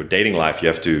dating life,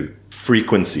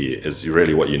 frequency is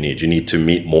really what you need. You need to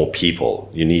meet more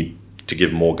people. You need to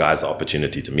give more guys the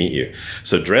opportunity to meet you.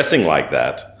 So dressing like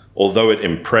that, although it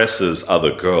impresses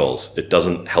other girls, it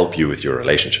doesn't help you with your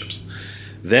relationships.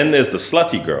 Then there's the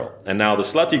slutty girl. And now the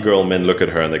slutty girl, men look at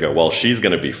her and they go, well, she's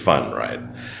going to be fun, right?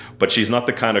 But she's not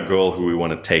the kind of girl who we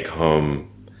want to take home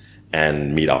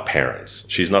and meet our parents.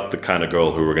 She's not the kind of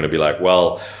girl who we're going to be like,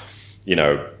 well,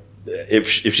 if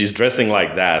she's dressing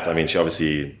like that, I mean, she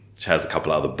has a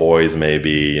couple other boys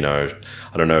maybe, I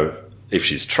don't know if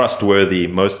she's trustworthy.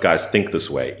 Most guys think this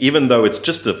way, even though it's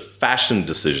just a fashion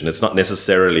decision. It's not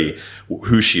necessarily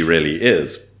who she really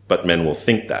is, but men will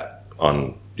think that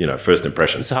on, first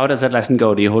impression. So how does that lesson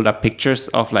go? Do you hold up pictures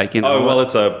of Oh, well,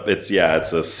 it's a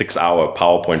 6-hour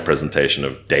PowerPoint presentation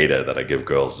of data that I give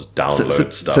girls, just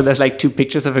download stuff. So there's like two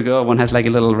pictures of a girl. One has like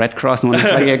a little red cross and one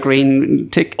has like a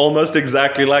green tick. Almost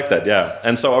exactly like that. Yeah.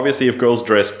 And so obviously if girls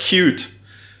dress cute,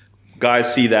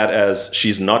 guys see that as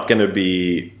she's not going to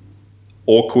be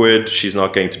awkward. She's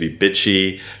not going to be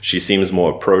bitchy. She seems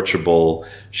more approachable.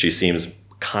 She seems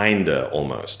kinder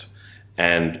almost.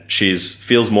 And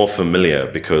feels more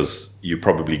familiar because you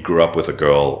probably grew up with a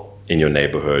girl in your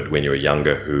neighborhood when you were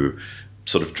younger who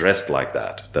sort of dressed like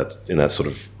that. That's in that sort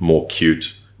of more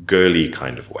cute, girly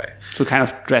kind of way. So kind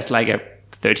of dressed like a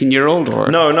 13-year-old or?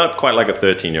 No, not quite like a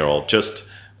 13-year-old. Just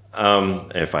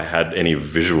if I had any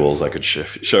visuals I could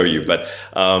show you. But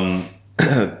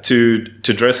to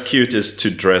dress cute is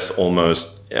to dress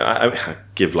almost, I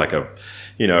give like a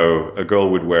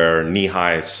girl would wear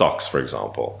knee-high socks, for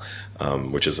example,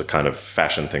 which is a kind of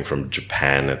fashion thing from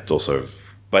Japan.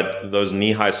 But those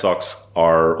knee-high socks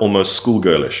are almost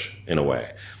schoolgirlish in a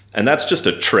way. And that's just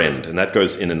a trend, and that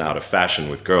goes in and out of fashion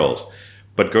with girls.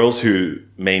 But girls who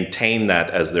maintain that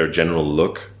as their general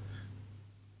look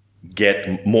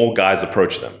get more guys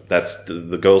approach them. That's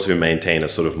the girls who maintain a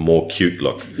sort of more cute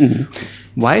look. Mm-hmm.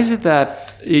 Why is it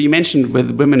that you mentioned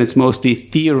with women it's mostly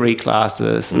theory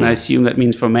classes, and I assume that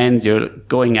means for men you're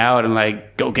going out and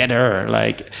like go get her.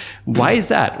 Like, why is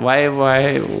that?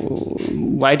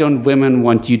 Why don't women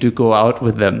want you to go out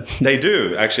with them? They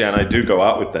do actually, and I do go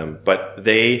out with them. But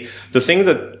the thing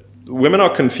that women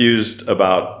are confused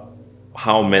about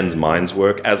how men's minds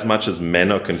work as much as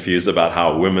men are confused about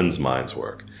how women's minds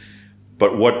work.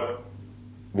 But what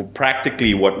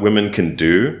women can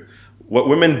do, what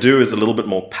women do is a little bit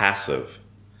more passive.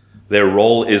 Their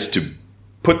role is to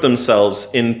put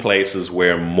themselves in places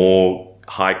where more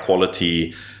high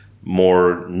quality,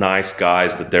 more nice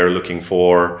guys that they're looking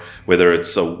for, whether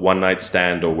it's a one-night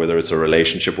stand or whether it's a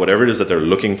relationship, whatever it is that they're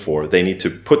looking for, they need to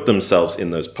put themselves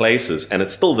in those places. And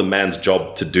it's still the man's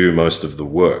job to do most of the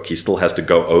work. He still has to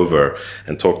go over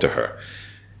and talk to her.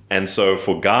 And so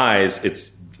for guys,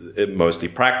 it's mostly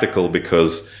practical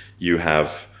because you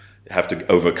have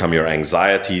to overcome your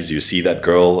anxieties. You see that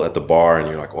girl at the bar and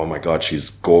you're like, oh my God, she's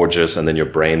gorgeous. And then your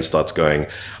brain starts going,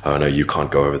 oh no, you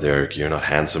can't go over there. You're not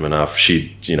handsome enough.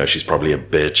 She's probably a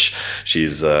bitch.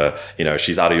 She's,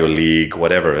 she's out of your league,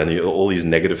 whatever. And all these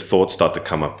negative thoughts start to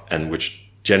come up, and which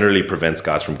generally prevents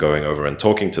guys from going over and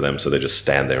talking to them. So they just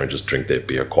stand there and just drink their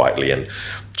beer quietly and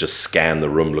just scan the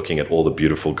room, looking at all the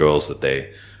beautiful girls that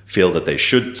they feel that they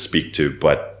should speak to,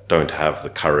 but don't have the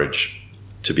courage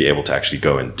to be able to actually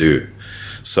go and do.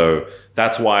 So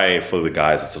that's why for the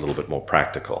guys, it's a little bit more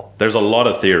practical. There's a lot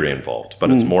of theory involved, but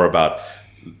it's more about,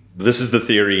 this is the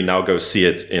theory, now go see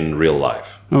it in real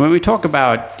life. When we talk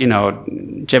about,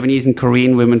 Japanese and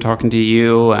Korean women talking to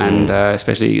you, and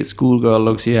especially schoolgirl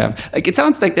looks you have, like, it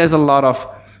sounds like there's a lot of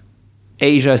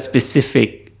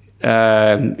Asia-specific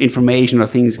information or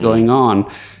things going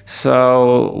on.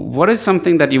 So what is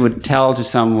something that you would tell to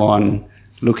someone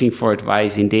looking for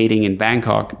advice in dating in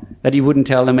Bangkok that you wouldn't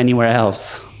tell them anywhere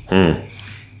else?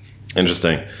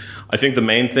 Interesting. I think the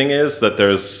main thing is that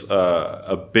there's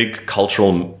a big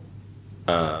cultural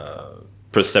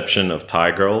perception of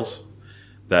Thai girls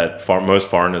that most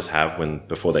foreigners have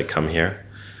before they come here.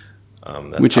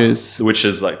 Which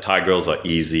is like Thai girls are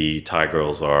easy, Thai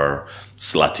girls are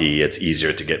slutty, it's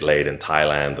easier to get laid in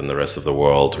Thailand than the rest of the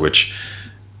world, which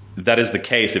that is the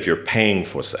case if you're paying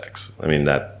for sex. I mean,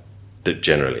 that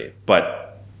generally.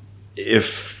 But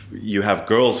if you have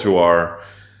girls who are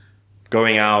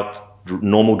going out,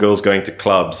 normal girls going to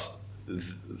clubs,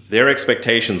 their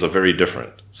expectations are very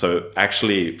different. So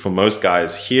actually, for most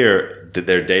guys here,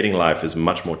 their dating life is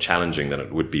much more challenging than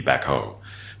it would be back home,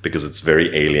 because it's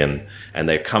very alien, and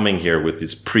they're coming here with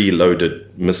these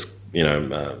preloaded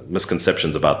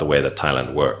misconceptions about the way that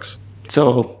Thailand works.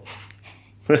 So,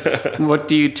 what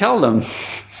do you tell them?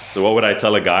 So what would I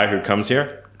tell a guy who comes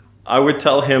here? I would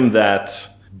tell him that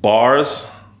bars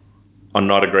are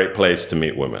not a great place to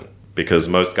meet women, because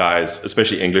most guys,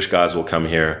 especially English guys, will come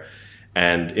here,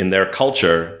 and in their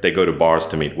culture, they go to bars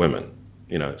to meet women.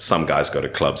 You know, some guys go to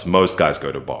clubs, most guys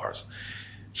go to bars.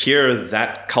 Here,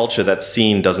 that culture, that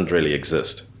scene doesn't really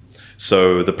exist.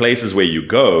 So the places where you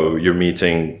go, you're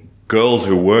meeting girls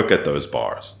who work at those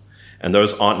bars. And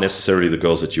those aren't necessarily the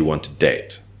girls that you want to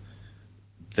date.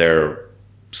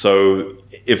 So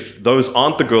if those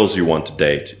aren't the girls you want to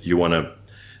date,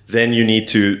 then you need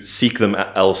to seek them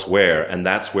elsewhere. And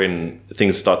that's when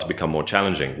things start to become more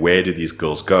challenging. Where do these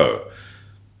girls go?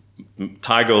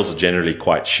 Thai girls are generally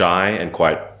quite shy and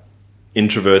quite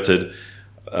introverted.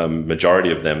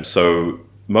 Majority of them. So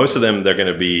most of them, they're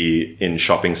going to be in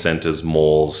shopping centers,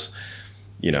 malls,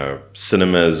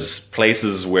 cinemas,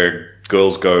 places where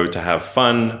girls go to have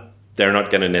fun. They're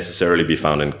not going to necessarily be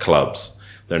found in clubs.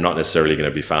 They're not necessarily going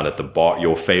to be found at the bar.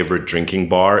 Your favorite drinking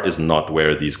bar is not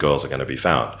where these girls are going to be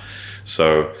found.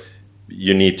 So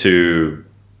you need to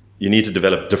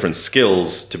develop different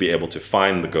skills to be able to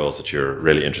find the girls that you're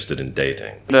really interested in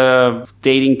dating. The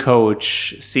dating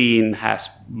coach scene has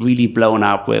really blown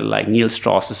up with like Neil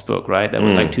Strauss's book, right? That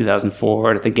was like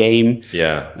 2004, The Game.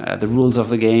 Yeah. The Rules of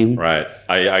the Game. Right.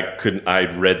 I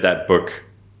read that book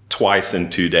twice in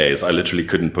 2 days. I literally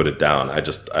couldn't put it down.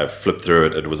 I flipped through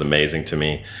it. It was amazing to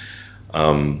me.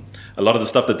 A lot of the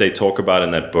stuff that they talk about in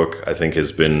that book, I think,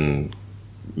 has been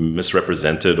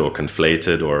misrepresented or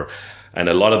conflated, and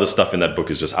a lot of the stuff in that book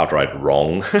is just outright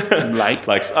wrong. like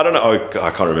I don't know.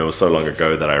 I can't remember, so long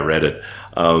ago that I read it.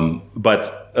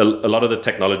 But a lot of the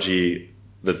technology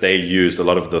that they used, a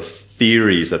lot of the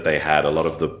theories that they had, a lot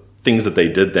of the things that they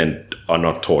did then are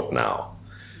not taught now.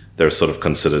 They're sort of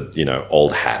considered,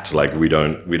 old hat. Like we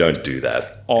don't do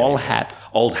that. Old hat.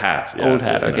 Old hat. Yeah, old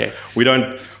hat. Okay. We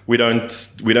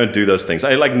don't do those things.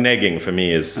 I like negging. For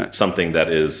me is something that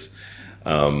is.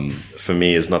 For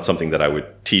me, is not something that I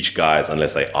would teach guys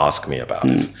unless they ask me about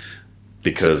it,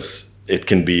 because it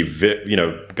can be,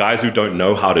 guys who don't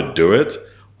know how to do it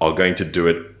are going to do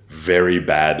it very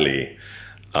badly,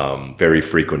 very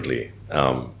frequently,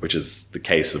 which is the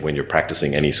case of when you're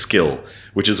practicing any skill,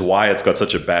 which is why it's got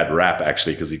such a bad rap,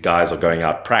 actually, because the guys are going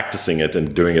out practicing it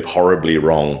and doing it horribly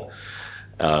wrong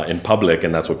in public,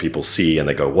 and that's what people see, and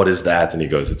they go, "What is that?" And he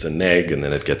goes, "It's a neg," and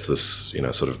then it gets this,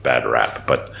 sort of bad rap,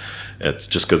 but it's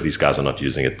just because these guys are not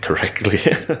using it correctly.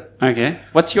 Okay.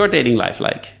 What's your dating life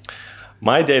like?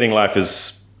 My dating life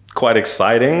is quite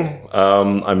exciting.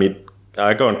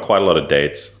 I go on quite a lot of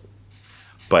dates,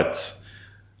 but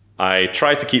I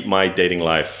try to keep my dating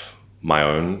life my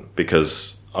own,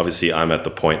 because obviously I'm at the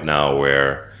point now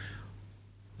where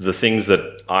the things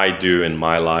that I do in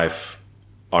my life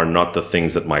are not the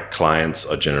things that my clients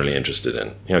are generally interested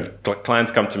in.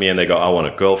 Clients come to me and they go, "I want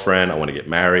a girlfriend, I want to get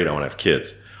married, I want to have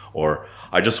kids." Or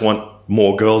I just want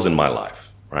more girls in my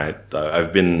life, right?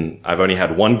 I've only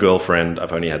had one girlfriend.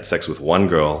 I've only had sex with one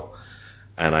girl,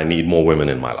 and I need more women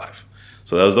in my life.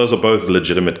 So those are both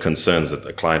legitimate concerns that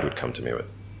a client would come to me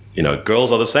with.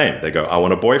 Girls are the same. They go, "I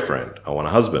want a boyfriend. I want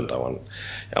a husband.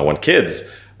 I want kids."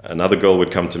 Another girl would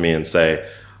come to me and say,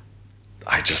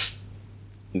 "I just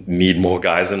need more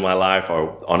guys in my life,"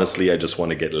 or "Honestly, I just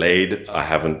want to get laid. I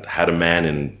haven't had a man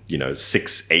in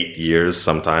 6-8 years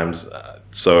sometimes."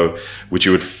 So, which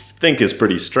you would think is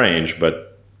pretty strange,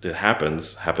 but it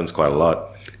happens quite a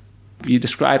lot. You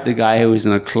describe the guy who is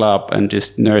in a club and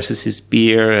just nurses his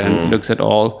beer and looks at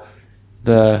all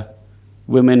the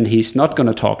women he's not going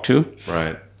to talk to.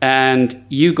 Right. And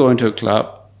you go into a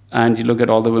club and you look at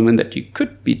all the women that you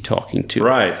could be talking to.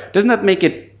 Right. Doesn't that make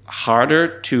it harder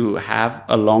to have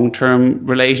a long-term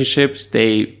relationship,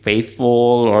 stay faithful,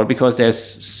 or because there's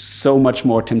so much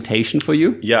more temptation for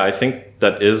you? Yeah, I think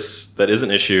that is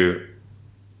an issue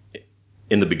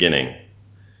in the beginning.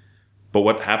 But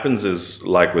what happens is,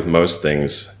 like with most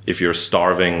things, if you're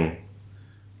starving,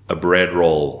 a bread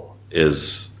roll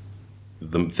is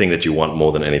the thing that you want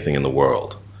more than anything in the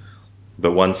world.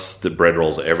 But once the bread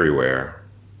rolls are everywhere,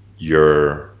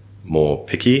 you're more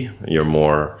picky,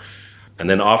 and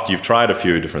then after you've tried a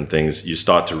few different things, you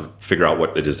start to figure out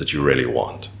what it is that you really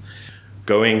want.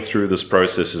 Going through this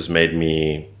process has made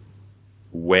me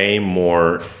way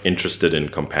more interested in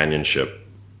companionship,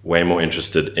 way more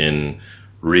interested in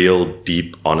real,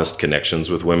 deep, honest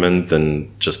connections with women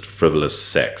than just frivolous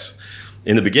sex.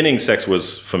 In the beginning, sex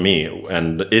was, for me,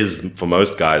 and is for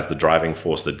most guys, the driving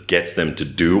force that gets them to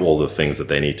do all the things that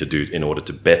they need to do in order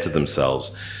to better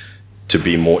themselves, to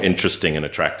be more interesting and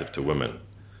attractive to women.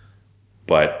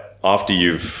 But after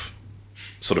you've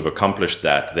sort of accomplished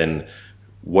that, then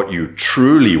what you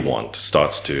truly want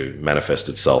starts to manifest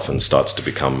itself and starts to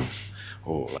become,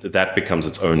 that becomes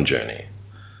its own journey.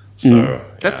 So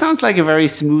that sounds like a very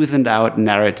smoothened out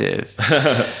narrative.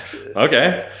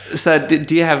 Okay. So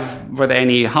were there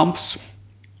any humps?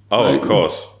 Oh, of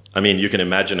course. I mean, you can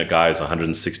imagine a guy who's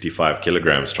 165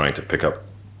 kilograms trying to pick up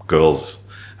girls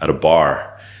at a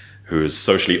bar, who's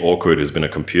socially awkward, who's been a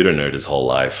computer nerd his whole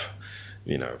life,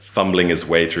 fumbling his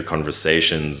way through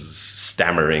conversations,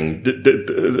 stammering,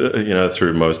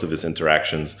 through most of his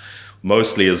interactions,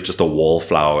 mostly as just a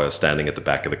wallflower standing at the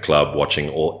back of the club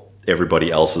watching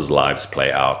everybody else's lives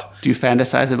play out. Do you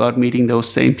fantasize about meeting those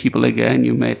same people again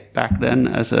you met back then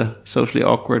as a socially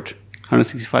awkward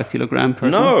 165 kilogram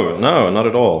person? No, not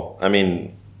at all. I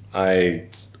mean, I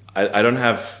don't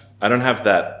have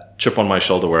that chip on my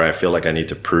shoulder where I feel like I need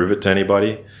to prove it to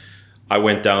anybody. I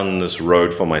went down this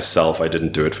road for myself. I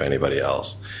didn't do it for anybody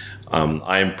else.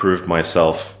 I improved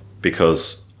myself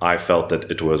because I felt that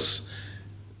it was,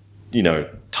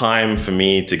 time for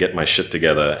me to get my shit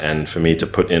together and for me to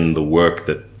put in the work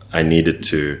that I needed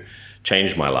to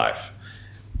change my life.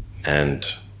 And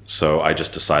so I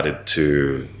just decided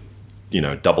to,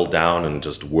 double down and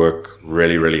just work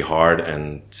really, really hard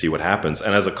and see what happens.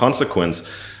 And as a consequence,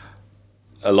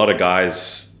 a lot of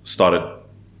guys started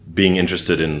being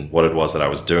interested in what it was that I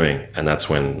was doing. And that's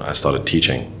when I started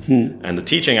teaching. And the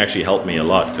teaching actually helped me a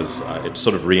lot because it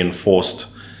sort of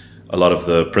reinforced a lot of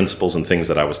the principles and things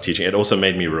that I was teaching. It also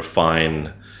made me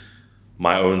refine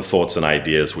my own thoughts and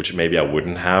ideas, which maybe I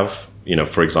wouldn't have.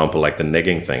 For example, like the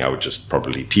negging thing, I would just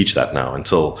probably teach that now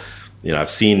until, I've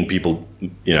seen people,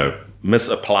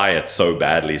 misapply it so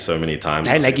badly so many times.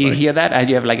 You hear that? Do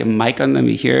you have like a mic on them?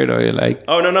 You hear it, or you're like...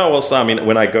 Oh, no. Well, so,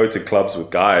 when I go to clubs with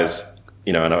guys,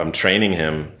 and I'm training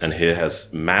him, and he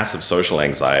has massive social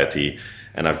anxiety,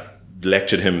 and I've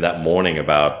lectured him that morning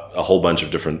about a whole bunch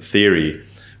of different theory.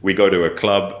 We go to a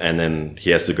club and then he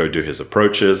has to go do his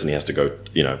approaches and he has to go,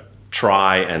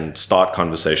 try and start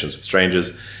conversations with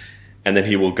strangers. And then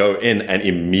he will go in and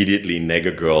immediately neg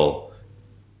a girl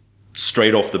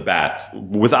straight off the bat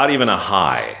without even a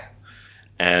hi.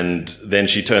 And then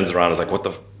she turns around and is like, what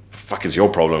the fuck is your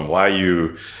problem? Why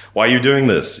are you doing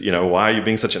this? Why are you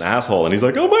being such an asshole? And he's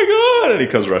like, oh my God. And he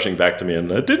comes rushing back to me and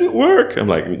it didn't work. I'm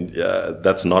like, yeah,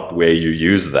 that's not where you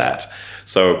use that.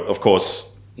 So of course,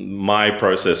 my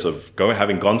process of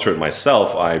having gone through it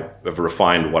myself, I have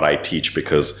refined what I teach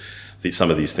because some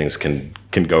of these things can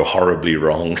go horribly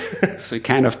wrong. So you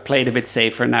kind of played a bit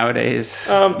safer nowadays.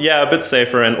 Yeah, a bit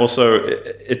safer. And also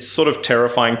it's sort of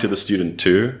terrifying to the student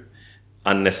too,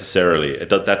 unnecessarily.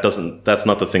 That's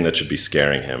not the thing that should be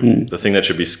scaring him. The thing that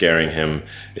should be scaring him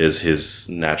is his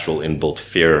natural inbuilt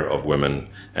fear of women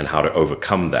and how to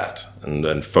overcome that. And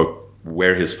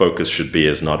where his focus should be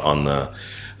is not on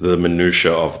the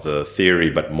minutia of the theory,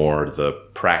 but more the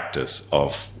practice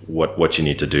of what you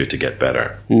need to do to get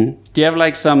better. Do you have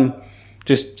like some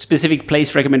just specific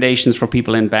place recommendations for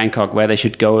people in Bangkok where they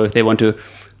should go if they want to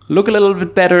look a little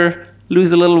bit better,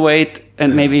 lose a little weight,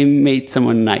 and maybe meet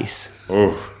someone nice?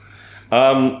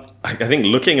 I think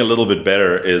looking a little bit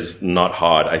better is not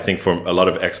hard. I think for a lot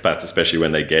of expats, especially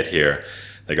when they get here,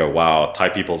 they go, wow, Thai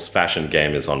people's fashion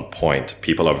game is on point.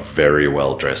 People are very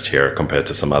well dressed here compared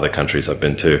to some other countries I've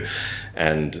been to.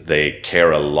 And they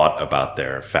care a lot about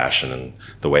their fashion and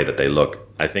the way that they look.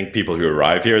 I think people who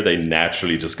arrive here, they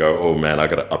naturally just go, oh man, I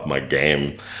got to up my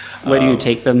game. Where do you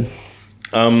take them?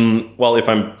 Well, if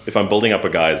I'm building up a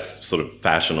guy's sort of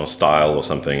fashion or style or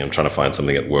something, I'm trying to find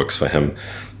something that works for him.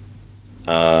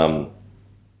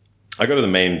 I go to the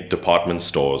main department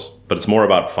stores, but it's more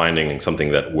about finding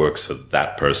something that works for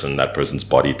that person's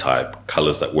body type,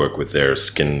 colors that work with their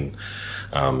skin,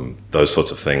 those sorts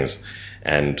of things,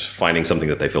 and finding something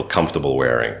that they feel comfortable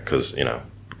wearing. Because,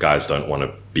 guys don't want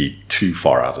to be too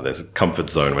far out of their comfort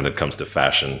zone when it comes to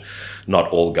fashion. Not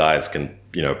all guys can,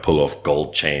 pull off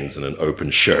gold chains and an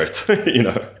open shirt,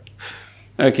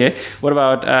 Okay. What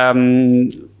about,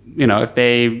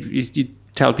 if you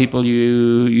tell people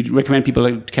you recommend people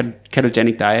a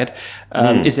ketogenic diet,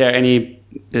 is there any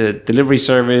delivery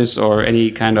service or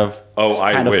any kind of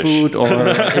food, or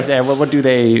is there, what do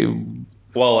they...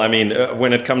 Well, I mean,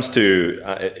 when it comes to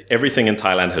everything in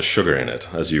Thailand has sugar in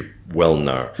it, as you well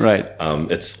know. Right.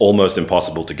 It's almost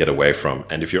impossible to get away from.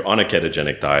 And if you're on a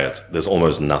ketogenic diet, there's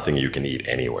almost nothing you can eat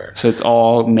anywhere. So it's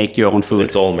all make your own food.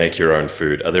 It's all make your own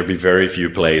food. There'll be very few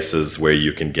places where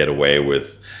you can get away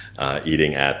with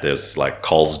eating at. There's like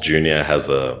Carl's Jr. has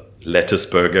a lettuce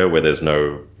burger where there's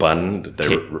no bun.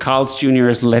 Carl's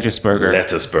Jr.'s lettuce burger.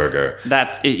 Lettuce burger.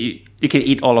 That's it. You can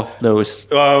eat all of those.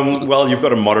 Well, you've got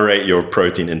to moderate your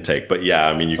protein intake, but yeah,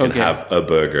 I mean, you can have a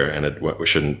burger, and it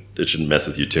shouldn't mess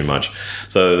with you too much.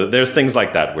 So there's things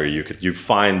like that where you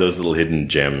find those little hidden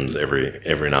gems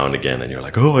every now and again, and you're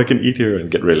like, oh, I can eat here,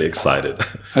 and get really excited.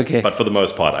 Okay. But for the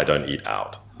most part, I don't eat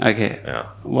out. Okay. Yeah.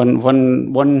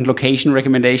 One location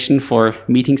recommendation for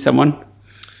meeting someone.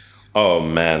 Oh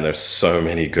man, there's so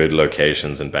many good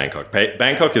locations in Bangkok.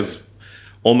 Bangkok is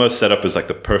almost set up as like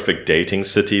the perfect dating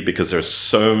city because there's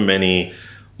so many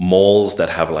malls that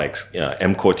have like,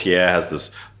 M Quartier has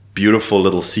this beautiful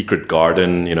little secret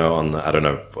garden, on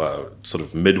the, sort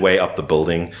of midway up the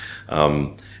building.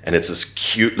 And it's this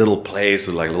cute little place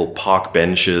with like little park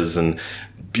benches and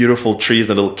beautiful trees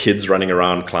and little kids running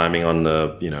around climbing on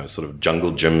the, sort of jungle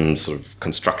gym sort of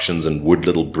constructions and wood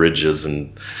little bridges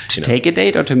and... To take a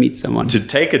date or to meet someone? To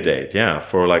take a date, yeah.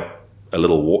 For like a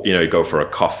little walk, you go for a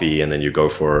coffee and then you go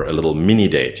for a little mini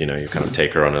date, you kind of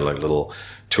take her on a like little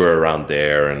tour around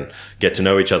there and get to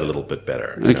know each other a little bit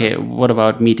better. Okay, what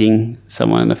about meeting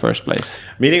someone in the first place?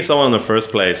 Meeting someone in the first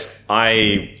place,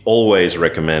 I always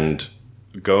recommend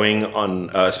going on,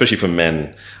 especially for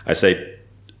men, I say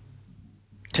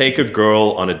take a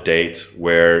girl on a date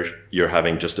where you're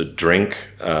having just a drink,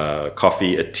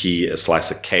 coffee, a tea, a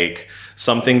slice of cake,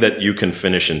 something that you can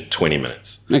finish in 20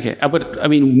 minutes. Okay. But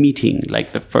meeting,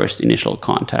 like the first initial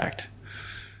contact.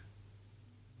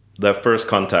 The first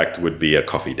contact would be a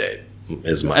coffee date,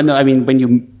 is my... No, when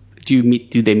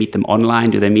do they meet them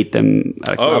online? Do they meet them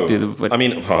at a club?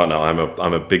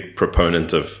 I'm a big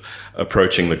proponent of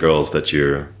approaching the girls that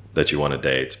you want to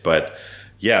date. But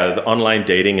yeah, the online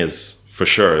dating is, for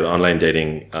sure, online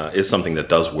dating is something that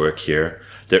does work here.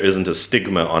 There isn't a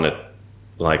stigma on it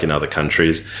like in other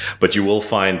countries, but you will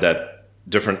find that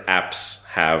different apps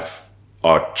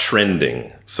are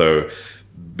trending. So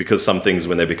because some things,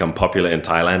 when they become popular in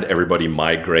Thailand, everybody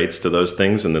migrates to those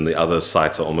things, and then the other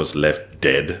sites are almost left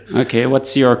dead. Okay,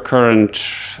 what's your current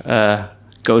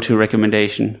go-to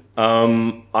recommendation?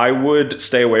 I would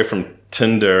stay away from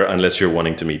Tinder unless you're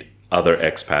wanting to meet other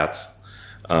expats.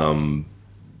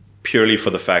 Purely for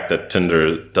the fact that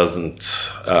Tinder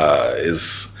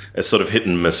is sort of hit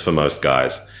and miss for most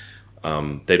guys.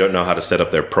 They don't know how to set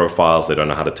up their profiles. They don't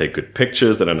know how to take good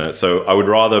pictures. They don't know. So I would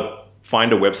rather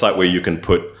find a website where you can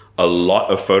put a lot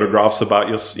of photographs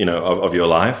about of your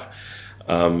life,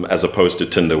 as opposed to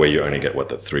Tinder where you only get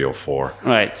 3 or 4.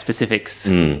 Right. Specifics.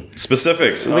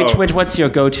 Specifics. What's your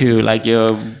go-to? Like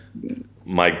your...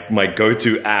 My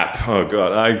go-to app. Oh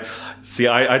God.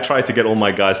 I try to get all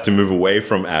my guys to move away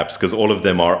from apps because all of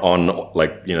them are on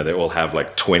they all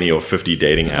have 20 or 50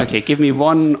 dating apps. Okay, give me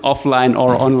one offline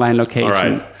or online location. All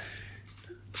right.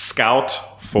 Scout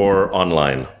for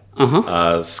online.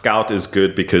 Scout is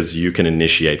good because you can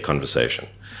initiate conversation.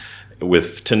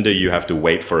 With Tinder, you have to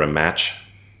wait for a match.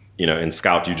 In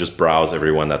Scout, you just browse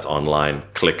everyone that's online,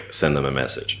 click, send them a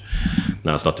message.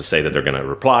 Now, it's not to say that they're going to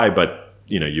reply, but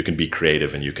you can be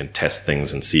creative and you can test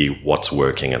things and see what's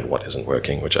working and what isn't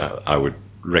working, which I would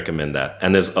recommend that.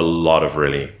 And there's a lot of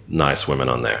really nice women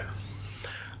on there.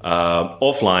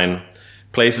 Offline,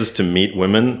 places to meet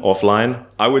women offline,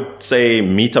 I would say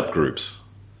meetup groups.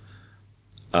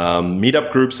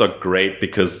 Meetup groups are great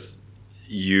because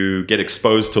you get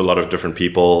exposed to a lot of different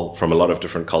people from a lot of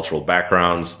different cultural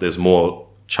backgrounds. There's more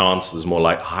chance,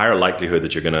 higher likelihood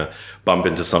that you're going to bump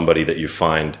into somebody that you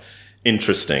find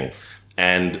interesting.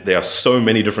 And there are so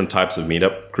many different types of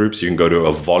meetup groups. You can go to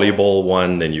a volleyball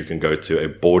one, then you can go to a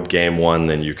board game one,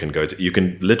 then you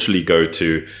can literally go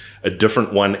to a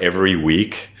different one every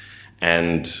week.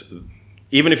 And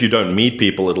even if you don't meet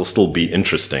people, it'll still be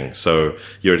interesting. So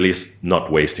you're at least not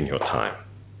wasting your time.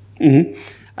 Mm-hmm.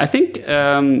 I think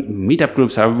meetup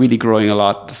groups are really growing a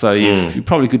lot. So you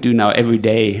probably could do now every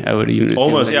day. I would even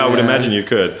almost, I would imagine you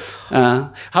could.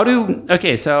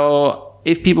 So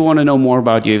if people want to know more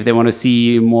about you, if they want to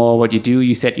see more what you do,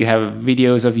 you said you have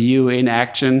videos of you in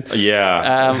action.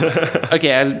 Yeah.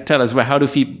 Okay, tell us, how do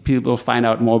people find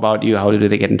out more about you? How do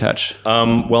they get in touch?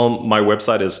 Well, my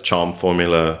website is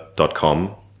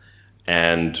charmformula.com.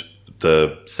 And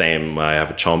the same, I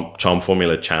have a Charm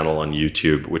Formula channel on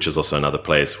YouTube, which is also another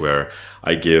place where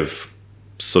I give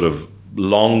sort of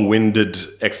long-winded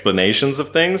explanations of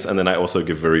things, and then I also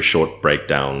give very short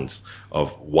breakdowns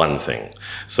of one thing.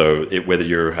 So whether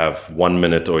you have 1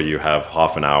 minute or you have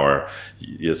half an hour,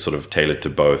 it's sort of tailored to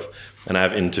both. And I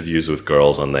have interviews with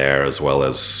girls on there, as well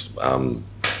as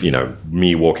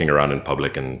me walking around in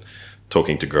public and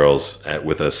talking to girls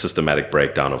with a systematic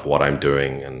breakdown of what I'm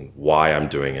doing and why I'm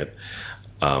doing it.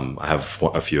 I have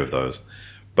a few of those.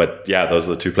 But yeah, those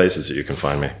are the two places that you can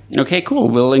find me. Okay, cool.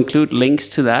 We'll include links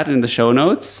to that in the show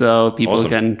notes so people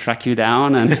can track you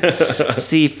down and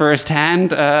see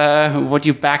firsthand what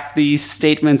you back these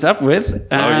statements up with.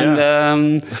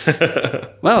 And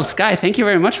well, Sky, thank you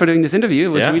very much for doing this interview.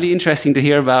 It was really interesting to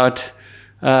hear about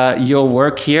your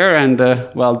work here and,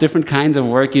 different kinds of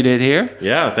work you did here.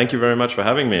 Yeah, thank you very much for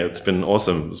having me. It's been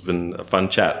awesome. It's been a fun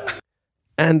chat.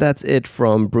 And that's it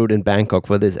from Brewed in Bangkok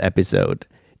for this episode.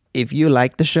 If you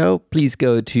like the show, please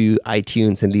go to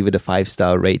iTunes and leave it a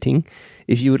 5-star rating.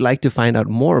 If you would like to find out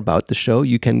more about the show,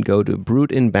 you can go to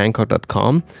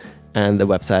brewedinbangkok.com, and the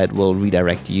website will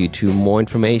redirect you to more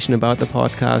information about the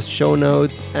podcast, show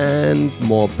notes, and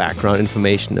more background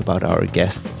information about our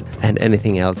guests and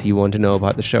anything else you want to know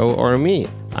about the show or me.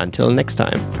 Until next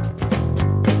time.